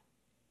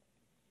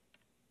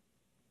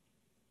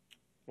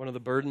 One of the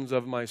burdens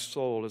of my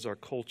soul is our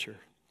culture.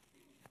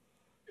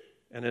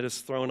 And it has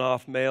thrown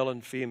off male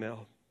and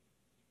female.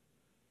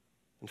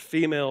 And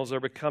females are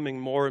becoming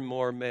more and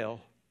more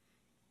male.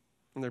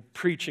 And they're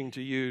preaching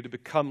to you to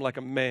become like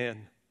a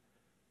man.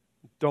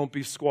 Don't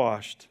be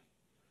squashed.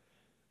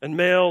 And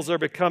males are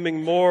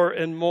becoming more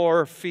and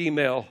more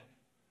female.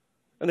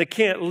 And they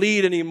can't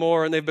lead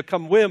anymore, and they've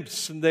become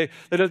wimps. And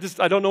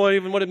I don't know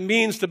even what it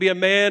means to be a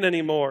man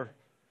anymore.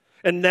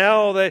 And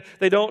now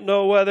they don't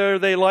know whether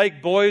they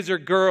like boys or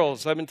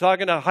girls. I've been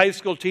talking to high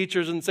school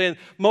teachers and saying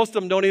most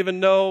of them don't even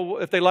know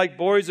if they like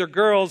boys or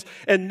girls.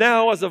 And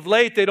now, as of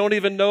late, they don't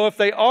even know if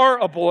they are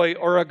a boy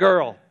or a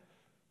girl.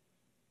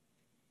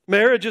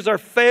 Marriages are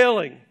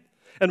failing.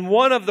 And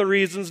one of the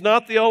reasons,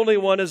 not the only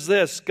one, is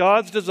this.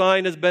 God's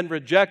design has been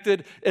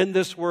rejected in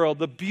this world.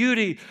 The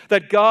beauty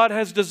that God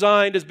has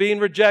designed is being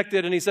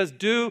rejected. And He says,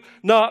 do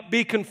not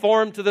be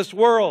conformed to this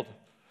world.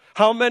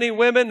 How many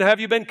women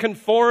have you been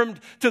conformed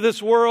to this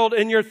world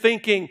in your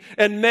thinking?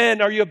 And men,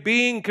 are you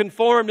being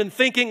conformed and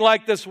thinking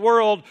like this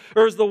world?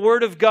 Or is the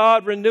Word of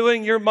God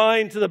renewing your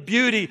mind to the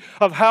beauty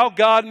of how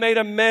God made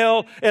a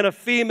male and a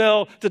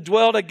female to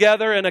dwell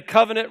together in a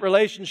covenant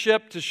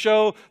relationship to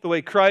show the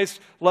way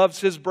Christ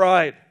loves His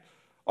bride?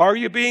 Are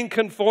you being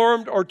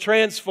conformed or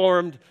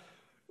transformed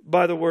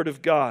by the Word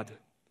of God?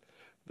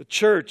 The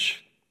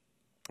church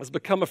has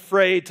become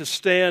afraid to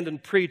stand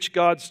and preach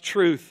God's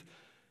truth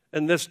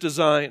in this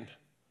design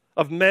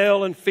of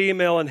male and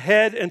female and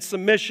head and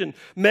submission,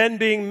 men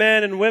being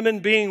men and women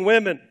being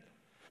women,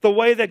 the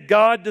way that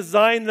God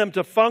designed them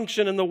to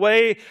function and the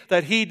way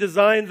that He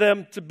designed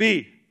them to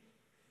be.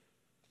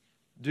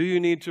 Do you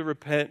need to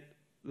repent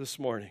this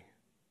morning?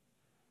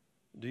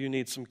 Do you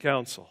need some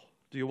counsel?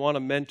 Do you want a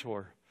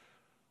mentor?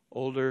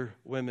 Older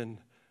women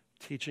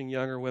teaching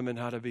younger women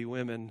how to be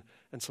women,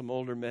 and some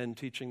older men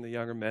teaching the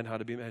younger men how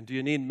to be men. Do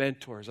you need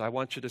mentors? I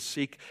want you to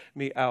seek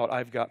me out.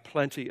 I've got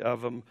plenty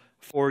of them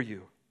for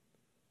you.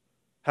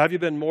 Have you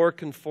been more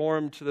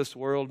conformed to this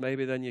world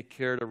maybe than you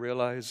care to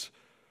realize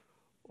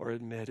or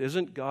admit?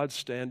 Isn't God's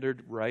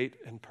standard right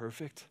and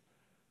perfect?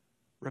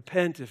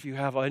 Repent if you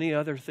have any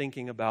other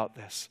thinking about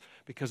this,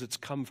 because it's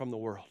come from the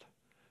world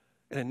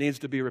and it needs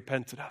to be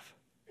repented of.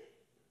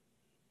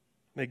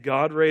 May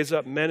God raise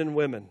up men and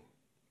women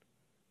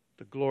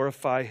to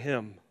glorify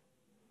Him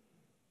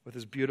with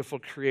His beautiful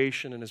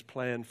creation and His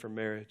plan for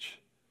marriage,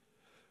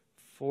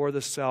 for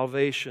the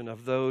salvation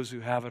of those who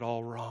have it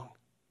all wrong.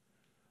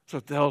 So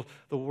that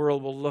the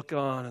world will look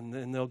on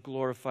and they'll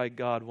glorify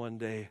God one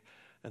day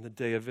and the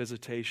day of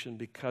visitation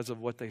because of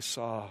what they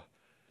saw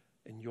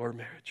in your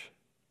marriage.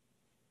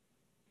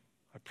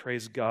 I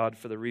praise God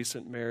for the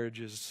recent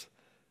marriages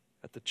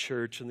at the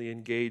church and the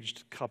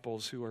engaged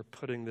couples who are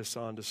putting this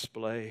on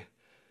display,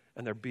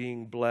 and they're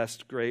being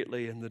blessed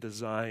greatly in the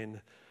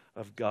design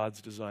of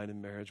God's design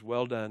in marriage.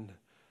 Well done.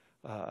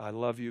 I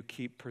love you.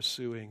 Keep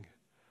pursuing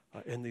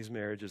in these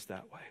marriages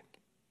that way.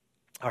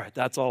 All right,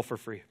 that's all for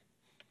free.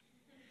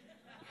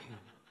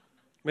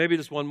 Maybe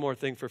just one more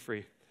thing for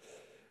free.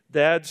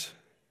 Dads,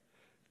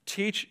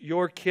 teach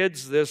your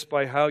kids this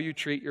by how you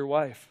treat your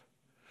wife.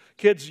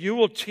 Kids, you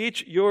will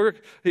teach your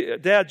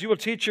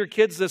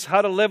kids this,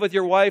 how to live with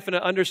your wife in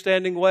an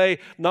understanding way,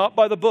 not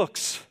by the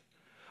books,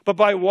 but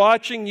by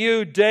watching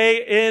you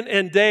day in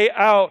and day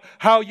out,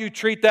 how you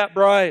treat that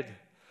bride.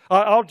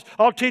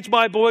 I'll teach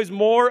my boys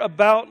more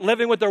about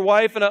living with their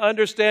wife in an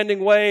understanding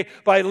way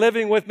by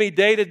living with me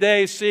day to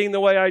day, seeing the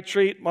way I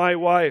treat my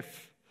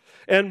wife.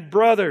 And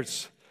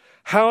brothers,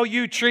 how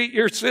you treat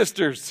your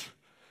sisters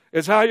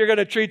is how you're going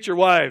to treat your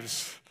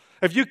wives.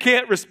 If you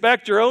can't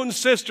respect your own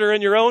sister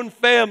and your own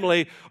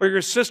family or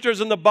your sisters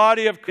in the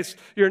body of Christ,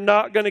 you're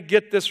not going to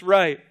get this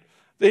right.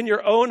 In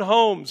your own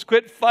homes,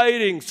 quit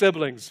fighting,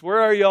 siblings. Where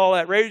are you all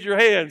at? Raise your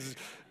hands.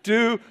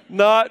 Do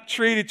not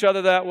treat each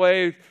other that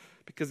way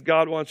because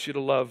God wants you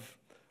to love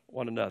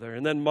one another.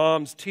 And then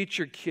moms, teach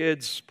your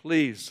kids,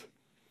 please,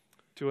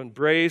 to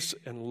embrace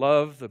and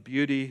love the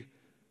beauty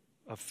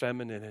of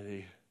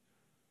femininity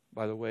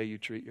by the way you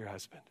treat your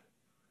husband.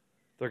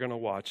 They're going to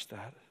watch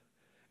that.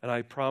 And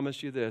I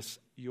promise you this,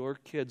 your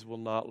kids will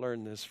not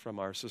learn this from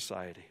our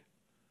society.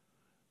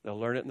 They'll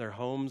learn it in their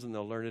homes and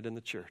they'll learn it in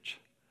the church.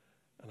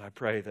 And I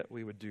pray that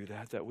we would do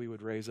that we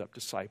would raise up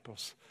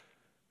disciples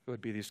who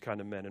would be these kind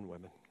of men and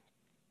women.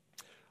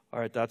 All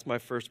right, that's my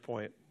first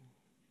point.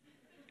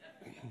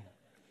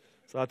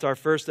 So that's our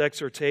first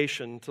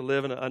exhortation, to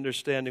live in an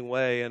understanding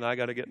way, and I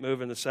got to get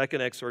moving. The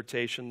second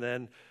exhortation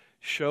then,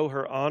 show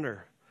her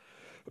honor.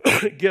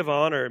 Give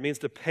honor. It means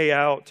to pay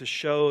out, to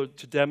show,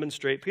 to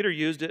demonstrate. Peter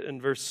used it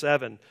in verse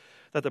 7,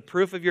 that the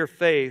proof of your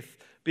faith,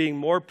 being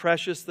more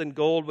precious than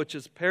gold which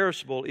is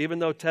perishable, even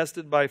though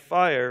tested by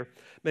fire,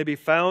 may be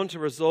found to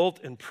result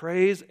in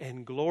praise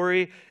and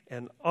glory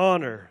and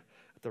honor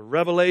at the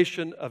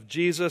revelation of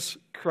Jesus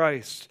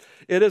Christ.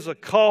 It is a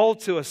call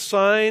to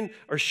assign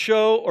or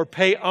show or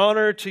pay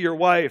honor to your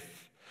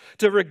wife,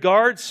 to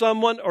regard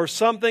someone or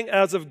something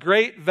as of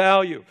great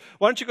value.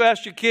 Why don't you go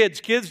ask your kids,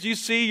 do you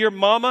see your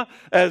mama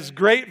as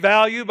great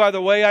value by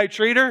the way I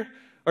treat her?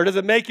 Or does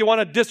it make you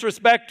want to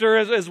disrespect her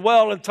as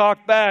well and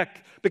talk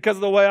back because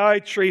of the way I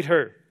treat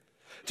her?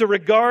 To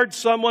regard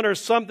someone or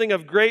something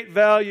of great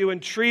value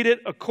and treat it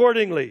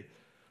accordingly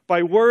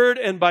by word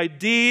and by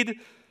deed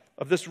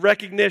of this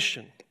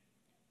recognition.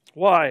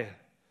 Why?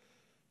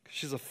 Because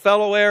she's a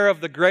fellow heir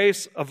of the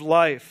grace of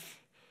life.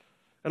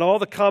 And all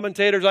the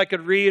commentators I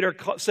could read are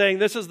saying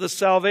this is the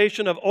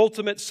salvation of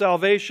ultimate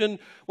salvation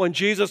when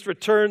Jesus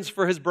returns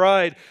for his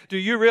bride. Do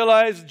you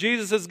realize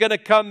Jesus is going to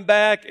come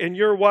back and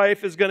your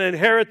wife is going to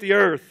inherit the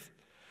earth?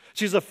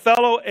 She's a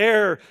fellow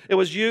heir. It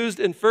was used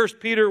in 1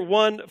 Peter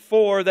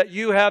 1:4 that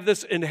you have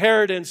this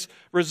inheritance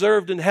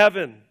reserved in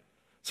heaven.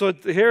 So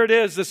here it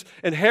is, this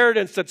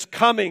inheritance that's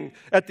coming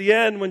at the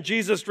end when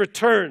Jesus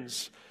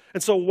returns.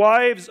 And so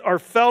wives are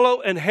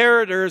fellow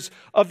inheritors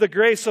of the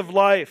grace of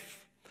life.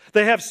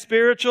 They have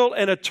spiritual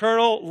and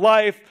eternal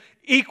life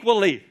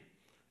equally.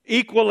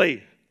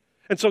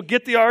 And so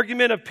get the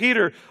argument of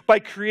Peter. By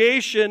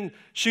creation,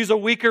 she's a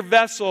weaker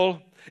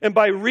vessel. And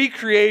by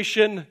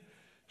recreation,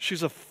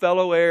 she's a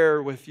fellow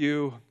heir with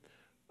you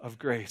of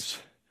grace.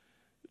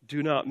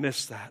 Do not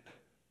miss that.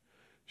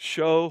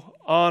 Show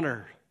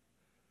honor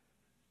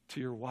to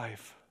your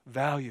wife.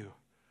 Value.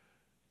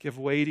 Give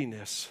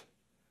weightiness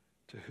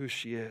to who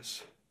she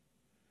is.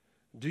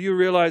 Do you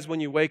realize when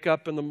you wake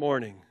up in the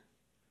morning,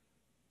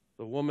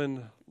 the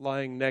woman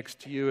lying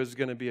next to you is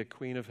going to be a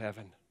queen of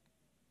heaven?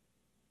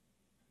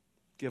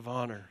 Give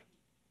honor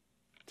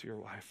to your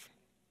wife.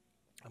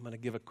 I'm going to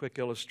give a quick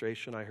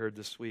illustration I heard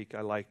this week.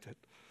 I liked it.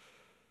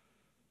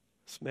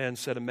 This man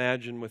said,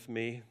 imagine with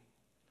me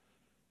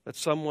that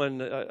someone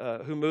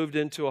who moved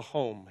into a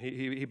home,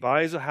 he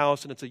buys a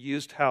house and it's a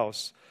used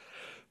house,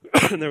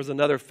 and there was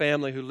another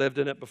family who lived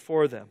in it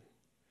before them.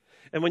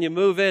 And when you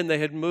move in, they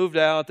had moved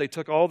out. They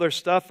took all their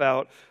stuff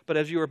out. But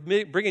as you were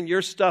bringing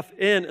your stuff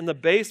in the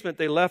basement,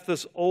 they left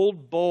this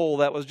old bowl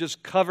that was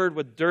just covered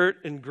with dirt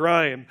and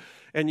grime.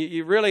 And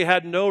you really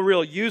had no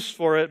real use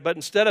for it. But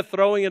instead of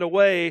throwing it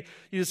away,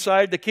 you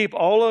decided to keep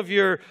all of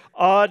your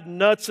odd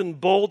nuts and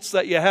bolts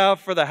that you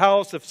have for the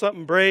house if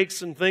something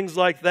breaks and things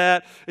like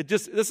that.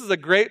 This is a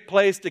great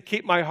place to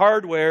keep my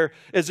hardware,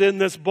 is in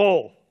this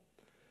bowl.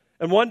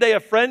 And one day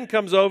a friend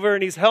comes over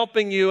and he's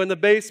helping you in the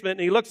basement.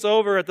 And he looks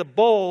over at the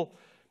bowl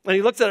and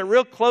he looks at it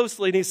real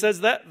closely and he says,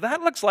 that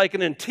looks like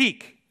an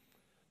antique.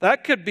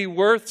 That could be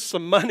worth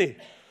some money.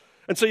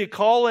 And so you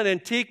call an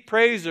antique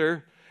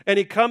praiser and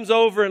he comes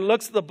over and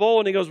looks at the bowl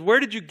and he goes,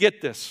 where did you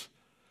get this?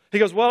 He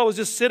goes, well, it was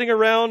just sitting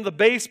around the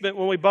basement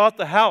when we bought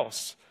the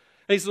house.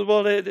 And he says,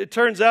 well, it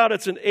turns out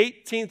it's an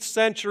 18th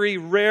century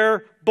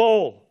rare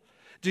bowl.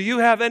 Do you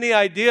have any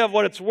idea of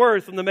what it's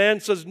worth? And the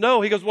man says,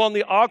 no. He goes, well, in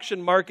the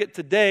auction market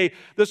today,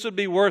 this would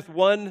be worth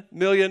 $1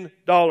 million.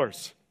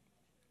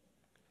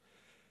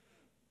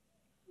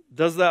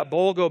 Does that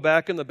bowl go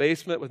back in the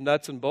basement with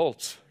nuts and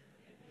bolts?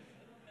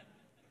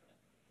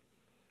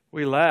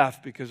 We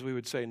laugh because we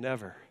would say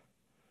never.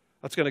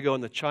 That's going to go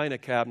in the china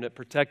cabinet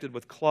protected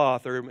with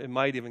cloth, or it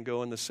might even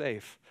go in the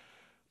safe.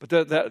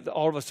 But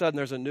all of a sudden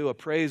there's a new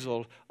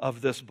appraisal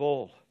of this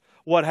bowl.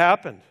 What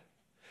happened?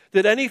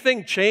 Did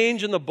anything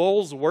change in the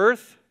bowl's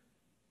worth?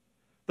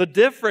 The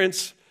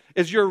difference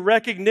is your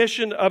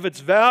recognition of its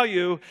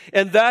value,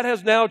 and that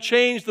has now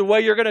changed the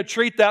way you're going to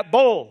treat that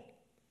bowl.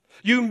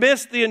 You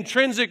missed the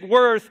intrinsic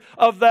worth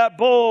of that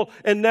bowl,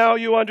 and now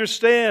you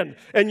understand.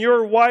 And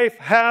your wife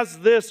has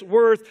this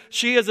worth.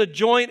 She is a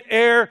joint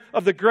heir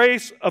of the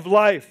grace of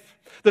life.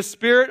 The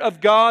Spirit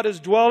of God is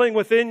dwelling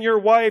within your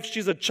wife.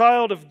 She's a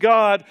child of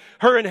God.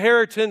 Her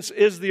inheritance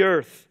is the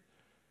earth.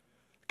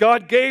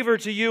 God gave her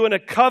to you in a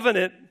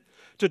covenant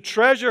to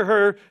treasure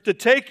her, to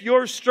take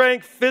your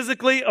strength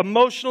physically,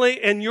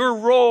 emotionally, and your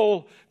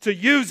role to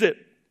use it,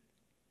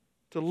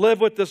 to live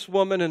with this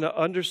woman in an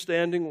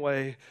understanding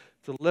way,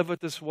 to live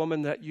with this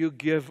woman that you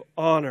give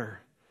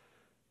honor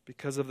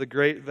because of the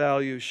great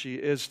value she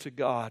is to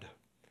God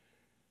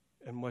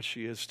and what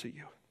she is to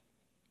you.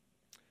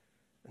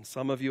 And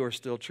some of you are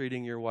still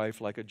treating your wife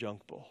like a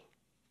junk bowl.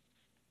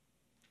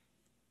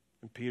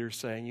 And Peter's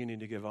saying you need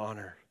to give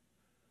honor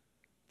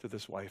to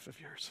this wife of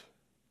yours.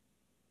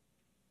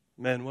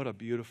 Men, what a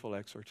beautiful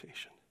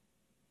exhortation.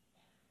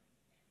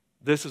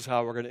 This is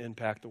how we're going to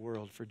impact the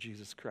world for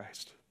Jesus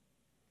Christ.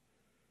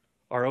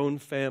 Our own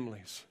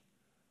families,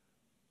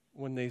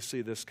 when they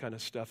see this kind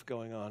of stuff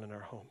going on in our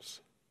homes.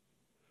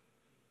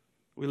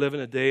 We live in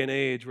a day and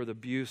age where the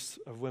abuse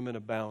of women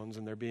abounds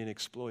and they're being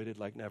exploited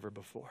like never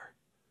before.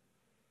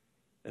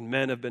 And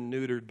men have been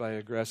neutered by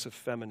aggressive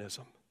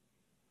feminism.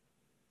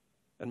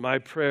 And my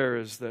prayer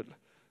is that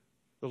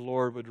the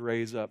Lord would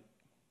raise up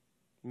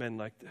men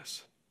like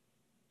this.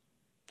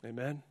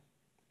 Amen?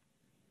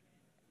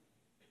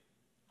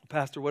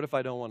 Pastor, what if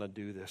I don't want to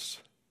do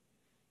this?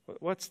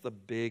 What's the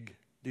big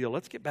deal?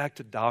 Let's get back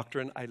to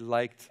doctrine. I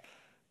liked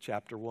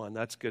chapter 1.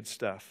 That's good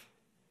stuff.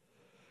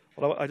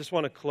 Well, I just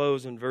want to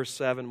close in verse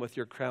 7 with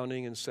your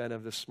crowning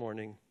incentive this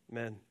morning,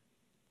 men.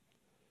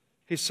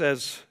 He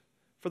says,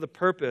 for the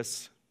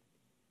purpose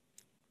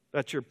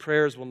that your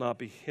prayers will not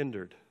be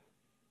hindered.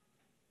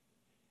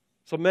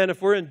 So men,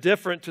 if we're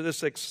indifferent to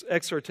this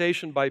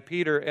exhortation by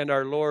Peter and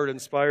our Lord,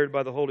 inspired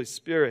by the Holy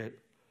Spirit,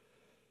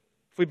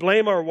 if we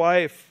blame our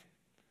wife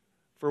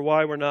for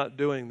why we're not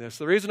doing this,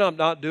 the reason I'm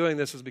not doing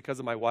this is because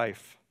of my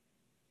wife.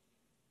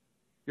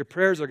 Your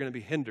prayers are going to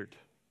be hindered.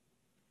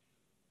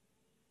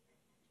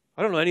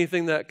 I don't know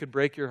anything that could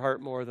break your heart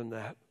more than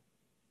that.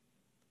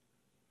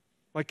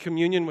 My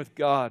communion with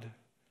God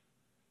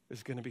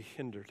is going to be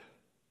hindered.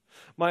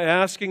 My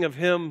asking of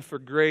Him for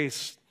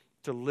grace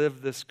to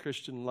live this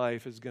Christian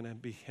life is going to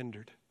be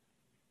hindered.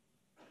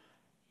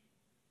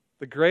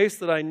 The grace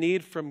that I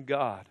need from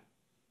God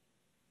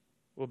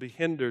will be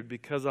hindered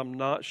because I'm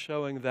not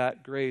showing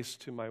that grace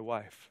to my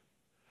wife.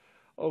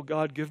 Oh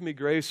God, give me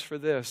grace for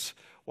this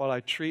while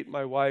I treat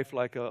my wife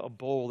like a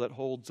bowl that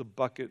holds a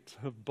bucket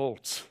of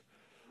bolts.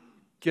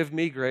 Give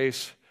me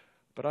grace,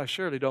 but I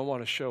surely don't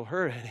want to show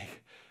her any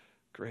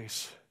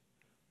grace.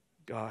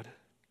 God.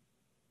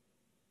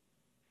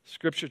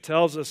 Scripture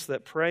tells us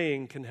that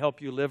praying can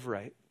help you live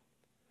right.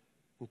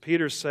 And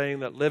Peter's saying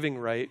that living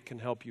right can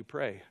help you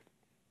pray.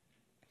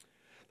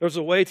 There's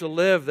a way to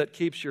live that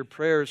keeps your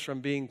prayers from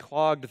being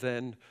clogged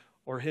then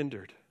or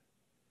hindered.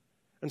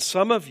 And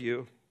some of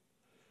you,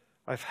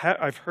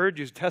 I've heard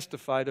you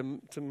testify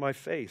to my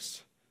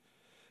face.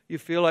 You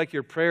feel like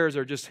your prayers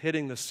are just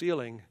hitting the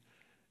ceiling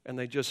and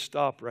they just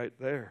stop right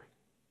there.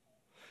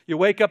 You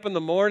wake up in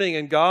the morning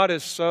and God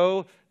is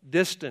so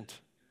distant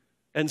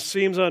and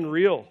seems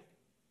unreal.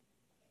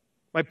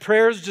 My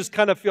prayers just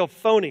kind of feel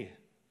phony.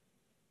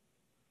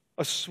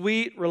 A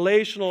sweet,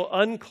 relational,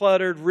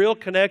 uncluttered, real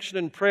connection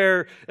in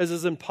prayer is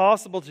as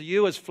impossible to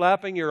you as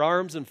flapping your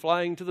arms and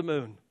flying to the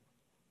moon.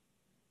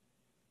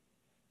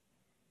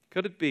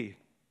 Could it be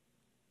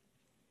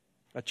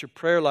that your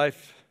prayer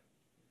life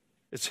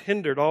is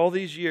hindered all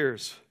these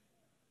years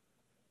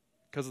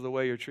because of the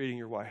way you're treating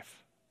your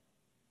wife?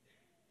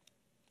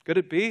 Could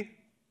it be?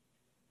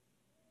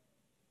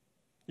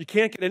 You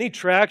can't get any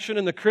traction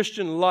in the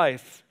Christian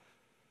life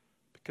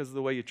because of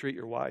the way you treat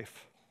your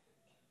wife.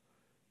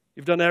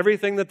 You've done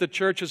everything that the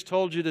church has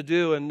told you to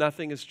do and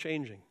nothing is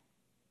changing.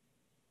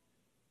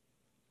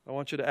 I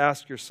want you to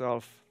ask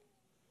yourself,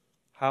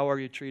 how are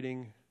you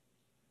treating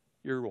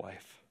your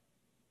wife?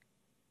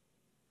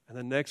 And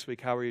then next week,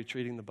 how are you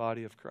treating the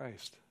body of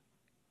Christ?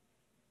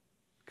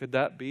 Could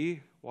that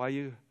be why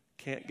you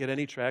can't get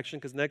any traction?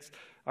 Because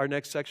our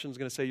next section is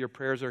going to say your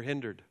prayers are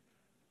hindered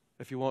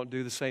if you won't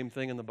do the same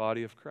thing in the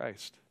body of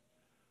Christ.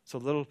 So a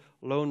little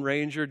lone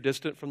ranger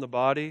distant from the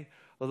body,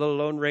 a little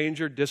lone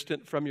ranger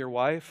distant from your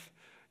wife,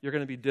 you're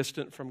going to be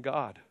distant from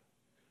God.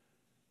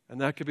 And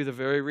that could be the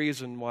very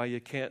reason why you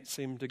can't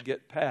seem to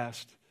get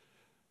past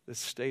this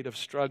state of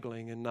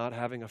struggling and not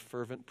having a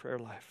fervent prayer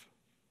life.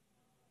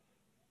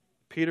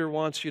 Peter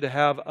wants you to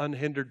have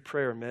unhindered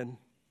prayer, men.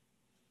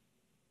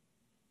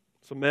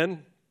 So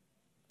men,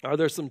 are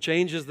there some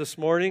changes this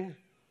morning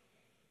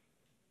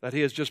that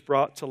he has just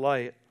brought to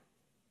light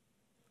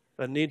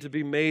that need to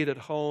be made at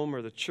home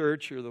or the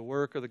church or the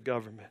work or the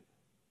government?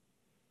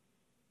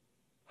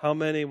 How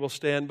many will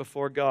stand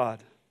before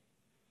God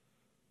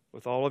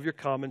with all of your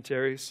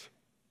commentaries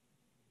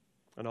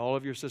and all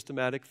of your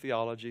systematic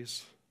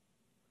theologies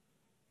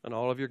and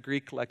all of your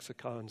Greek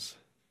lexicons,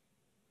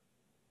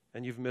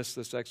 and you've missed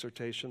this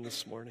exhortation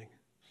this morning,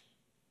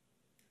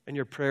 and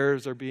your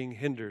prayers are being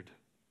hindered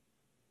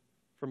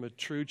from a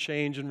true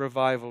change and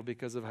revival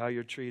because of how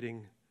you're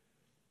treating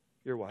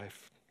your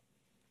wife?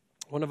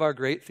 One of our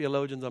great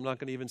theologians, I'm not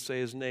going to even say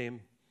his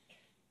name,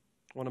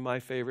 one of my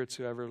favorites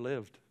who ever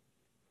lived,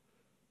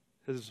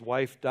 his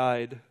wife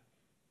died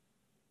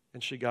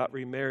and she got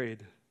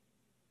remarried.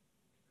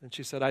 And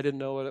she said, I didn't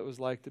know what it was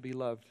like to be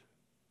loved.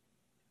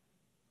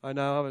 I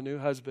now have a new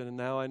husband, and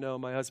now I know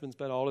my husband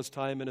spent all his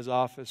time in his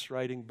office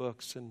writing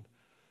books and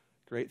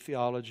great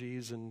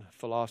theologies and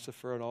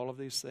philosopher and all of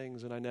these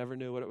things, and I never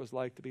knew what it was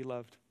like to be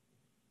loved.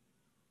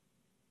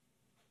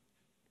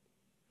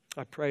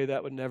 I pray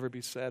that would never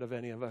be said of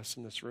any of us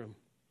in this room.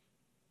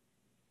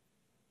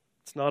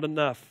 It's not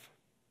enough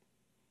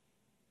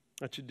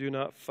that you do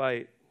not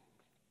fight.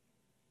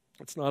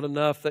 It's not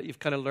enough that you've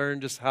kind of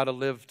learned just how to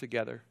live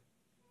together.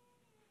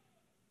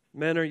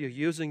 Men, are you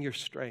using your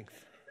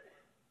strength,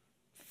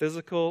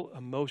 physical,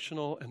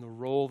 emotional, and the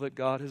role that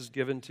God has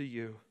given to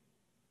you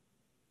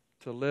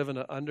to live in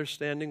an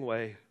understanding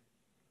way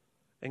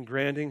and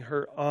granting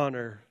her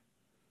honor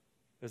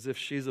as if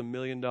she's $1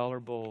 million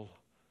bull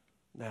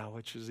now,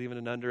 which is even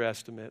an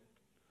underestimate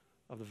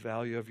of the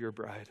value of your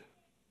bride?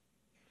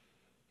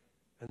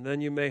 And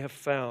then you may have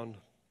found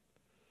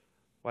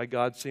why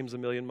God seems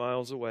 1,000,000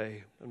 miles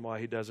away and why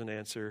he doesn't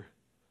answer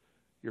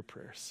your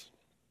prayers.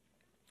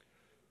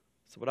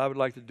 So what I would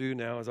like to do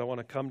now is I want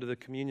to come to the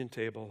communion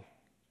table,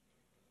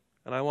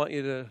 and I want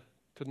you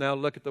to now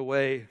look at the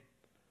way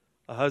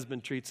a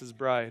husband treats his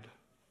bride.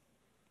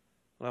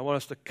 And I want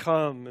us to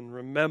come and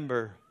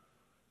remember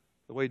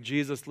the way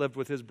Jesus lived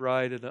with his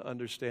bride in an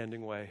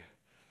understanding way,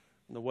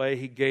 and the way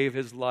he gave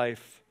his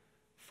life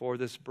for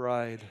this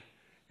bride,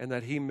 and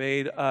that he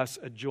made us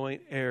a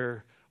joint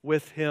heir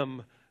with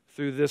him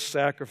through this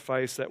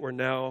sacrifice that we're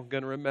now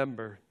going to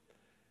remember.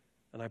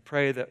 And I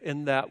pray that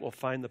in that we'll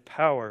find the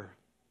power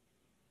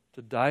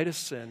to die to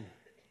sin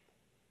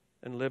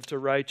and live to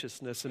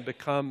righteousness and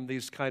become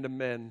these kind of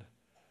men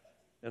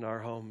in our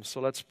homes. So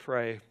let's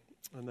pray,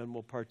 and then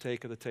we'll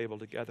partake of the table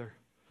together.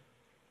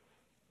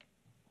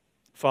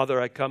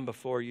 Father, I come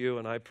before you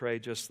and I pray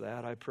just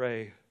that. I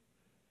pray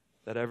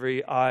that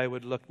every eye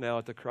would look now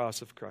at the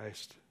cross of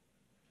Christ.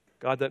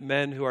 God, that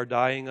men who are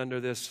dying under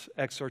this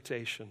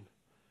exhortation,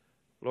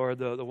 Lord,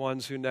 the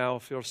ones who now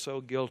feel so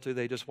guilty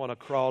they just want to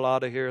crawl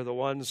out of here, the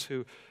ones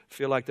who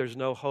feel like there's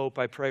no hope,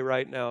 I pray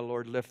right now,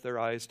 Lord, lift their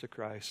eyes to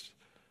Christ.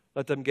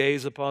 Let them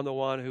gaze upon the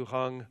one who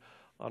hung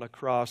on a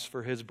cross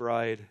for his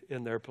bride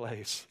in their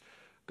place.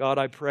 God,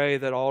 I pray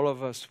that all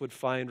of us would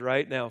find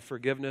right now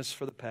forgiveness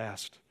for the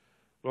past.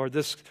 Lord,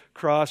 this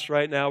cross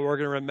right now, we're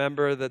going to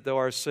remember that though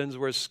our sins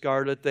were as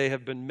scarlet, they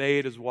have been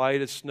made as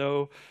white as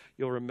snow.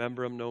 You'll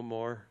remember them no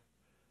more.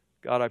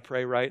 God, I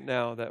pray right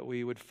now that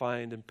we would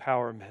find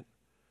empowerment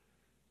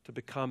to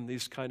become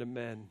these kind of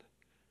men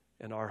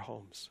in our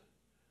homes.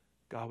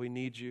 God, we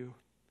need you,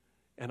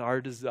 and our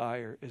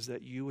desire is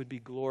that you would be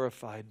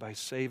glorified by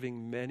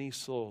saving many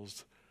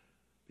souls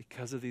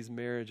because of these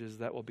marriages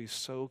that will be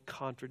so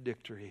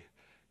contradictory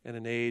in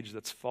an age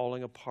that's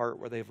falling apart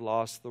where they've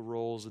lost the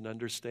roles and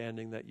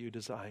understanding that you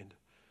designed.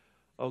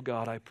 Oh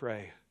God, I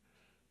pray,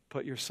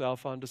 put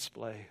yourself on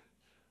display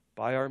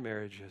by our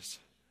marriages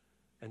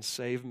and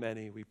save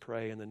many, we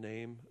pray in the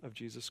name of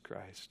Jesus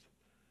Christ.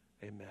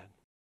 Amen.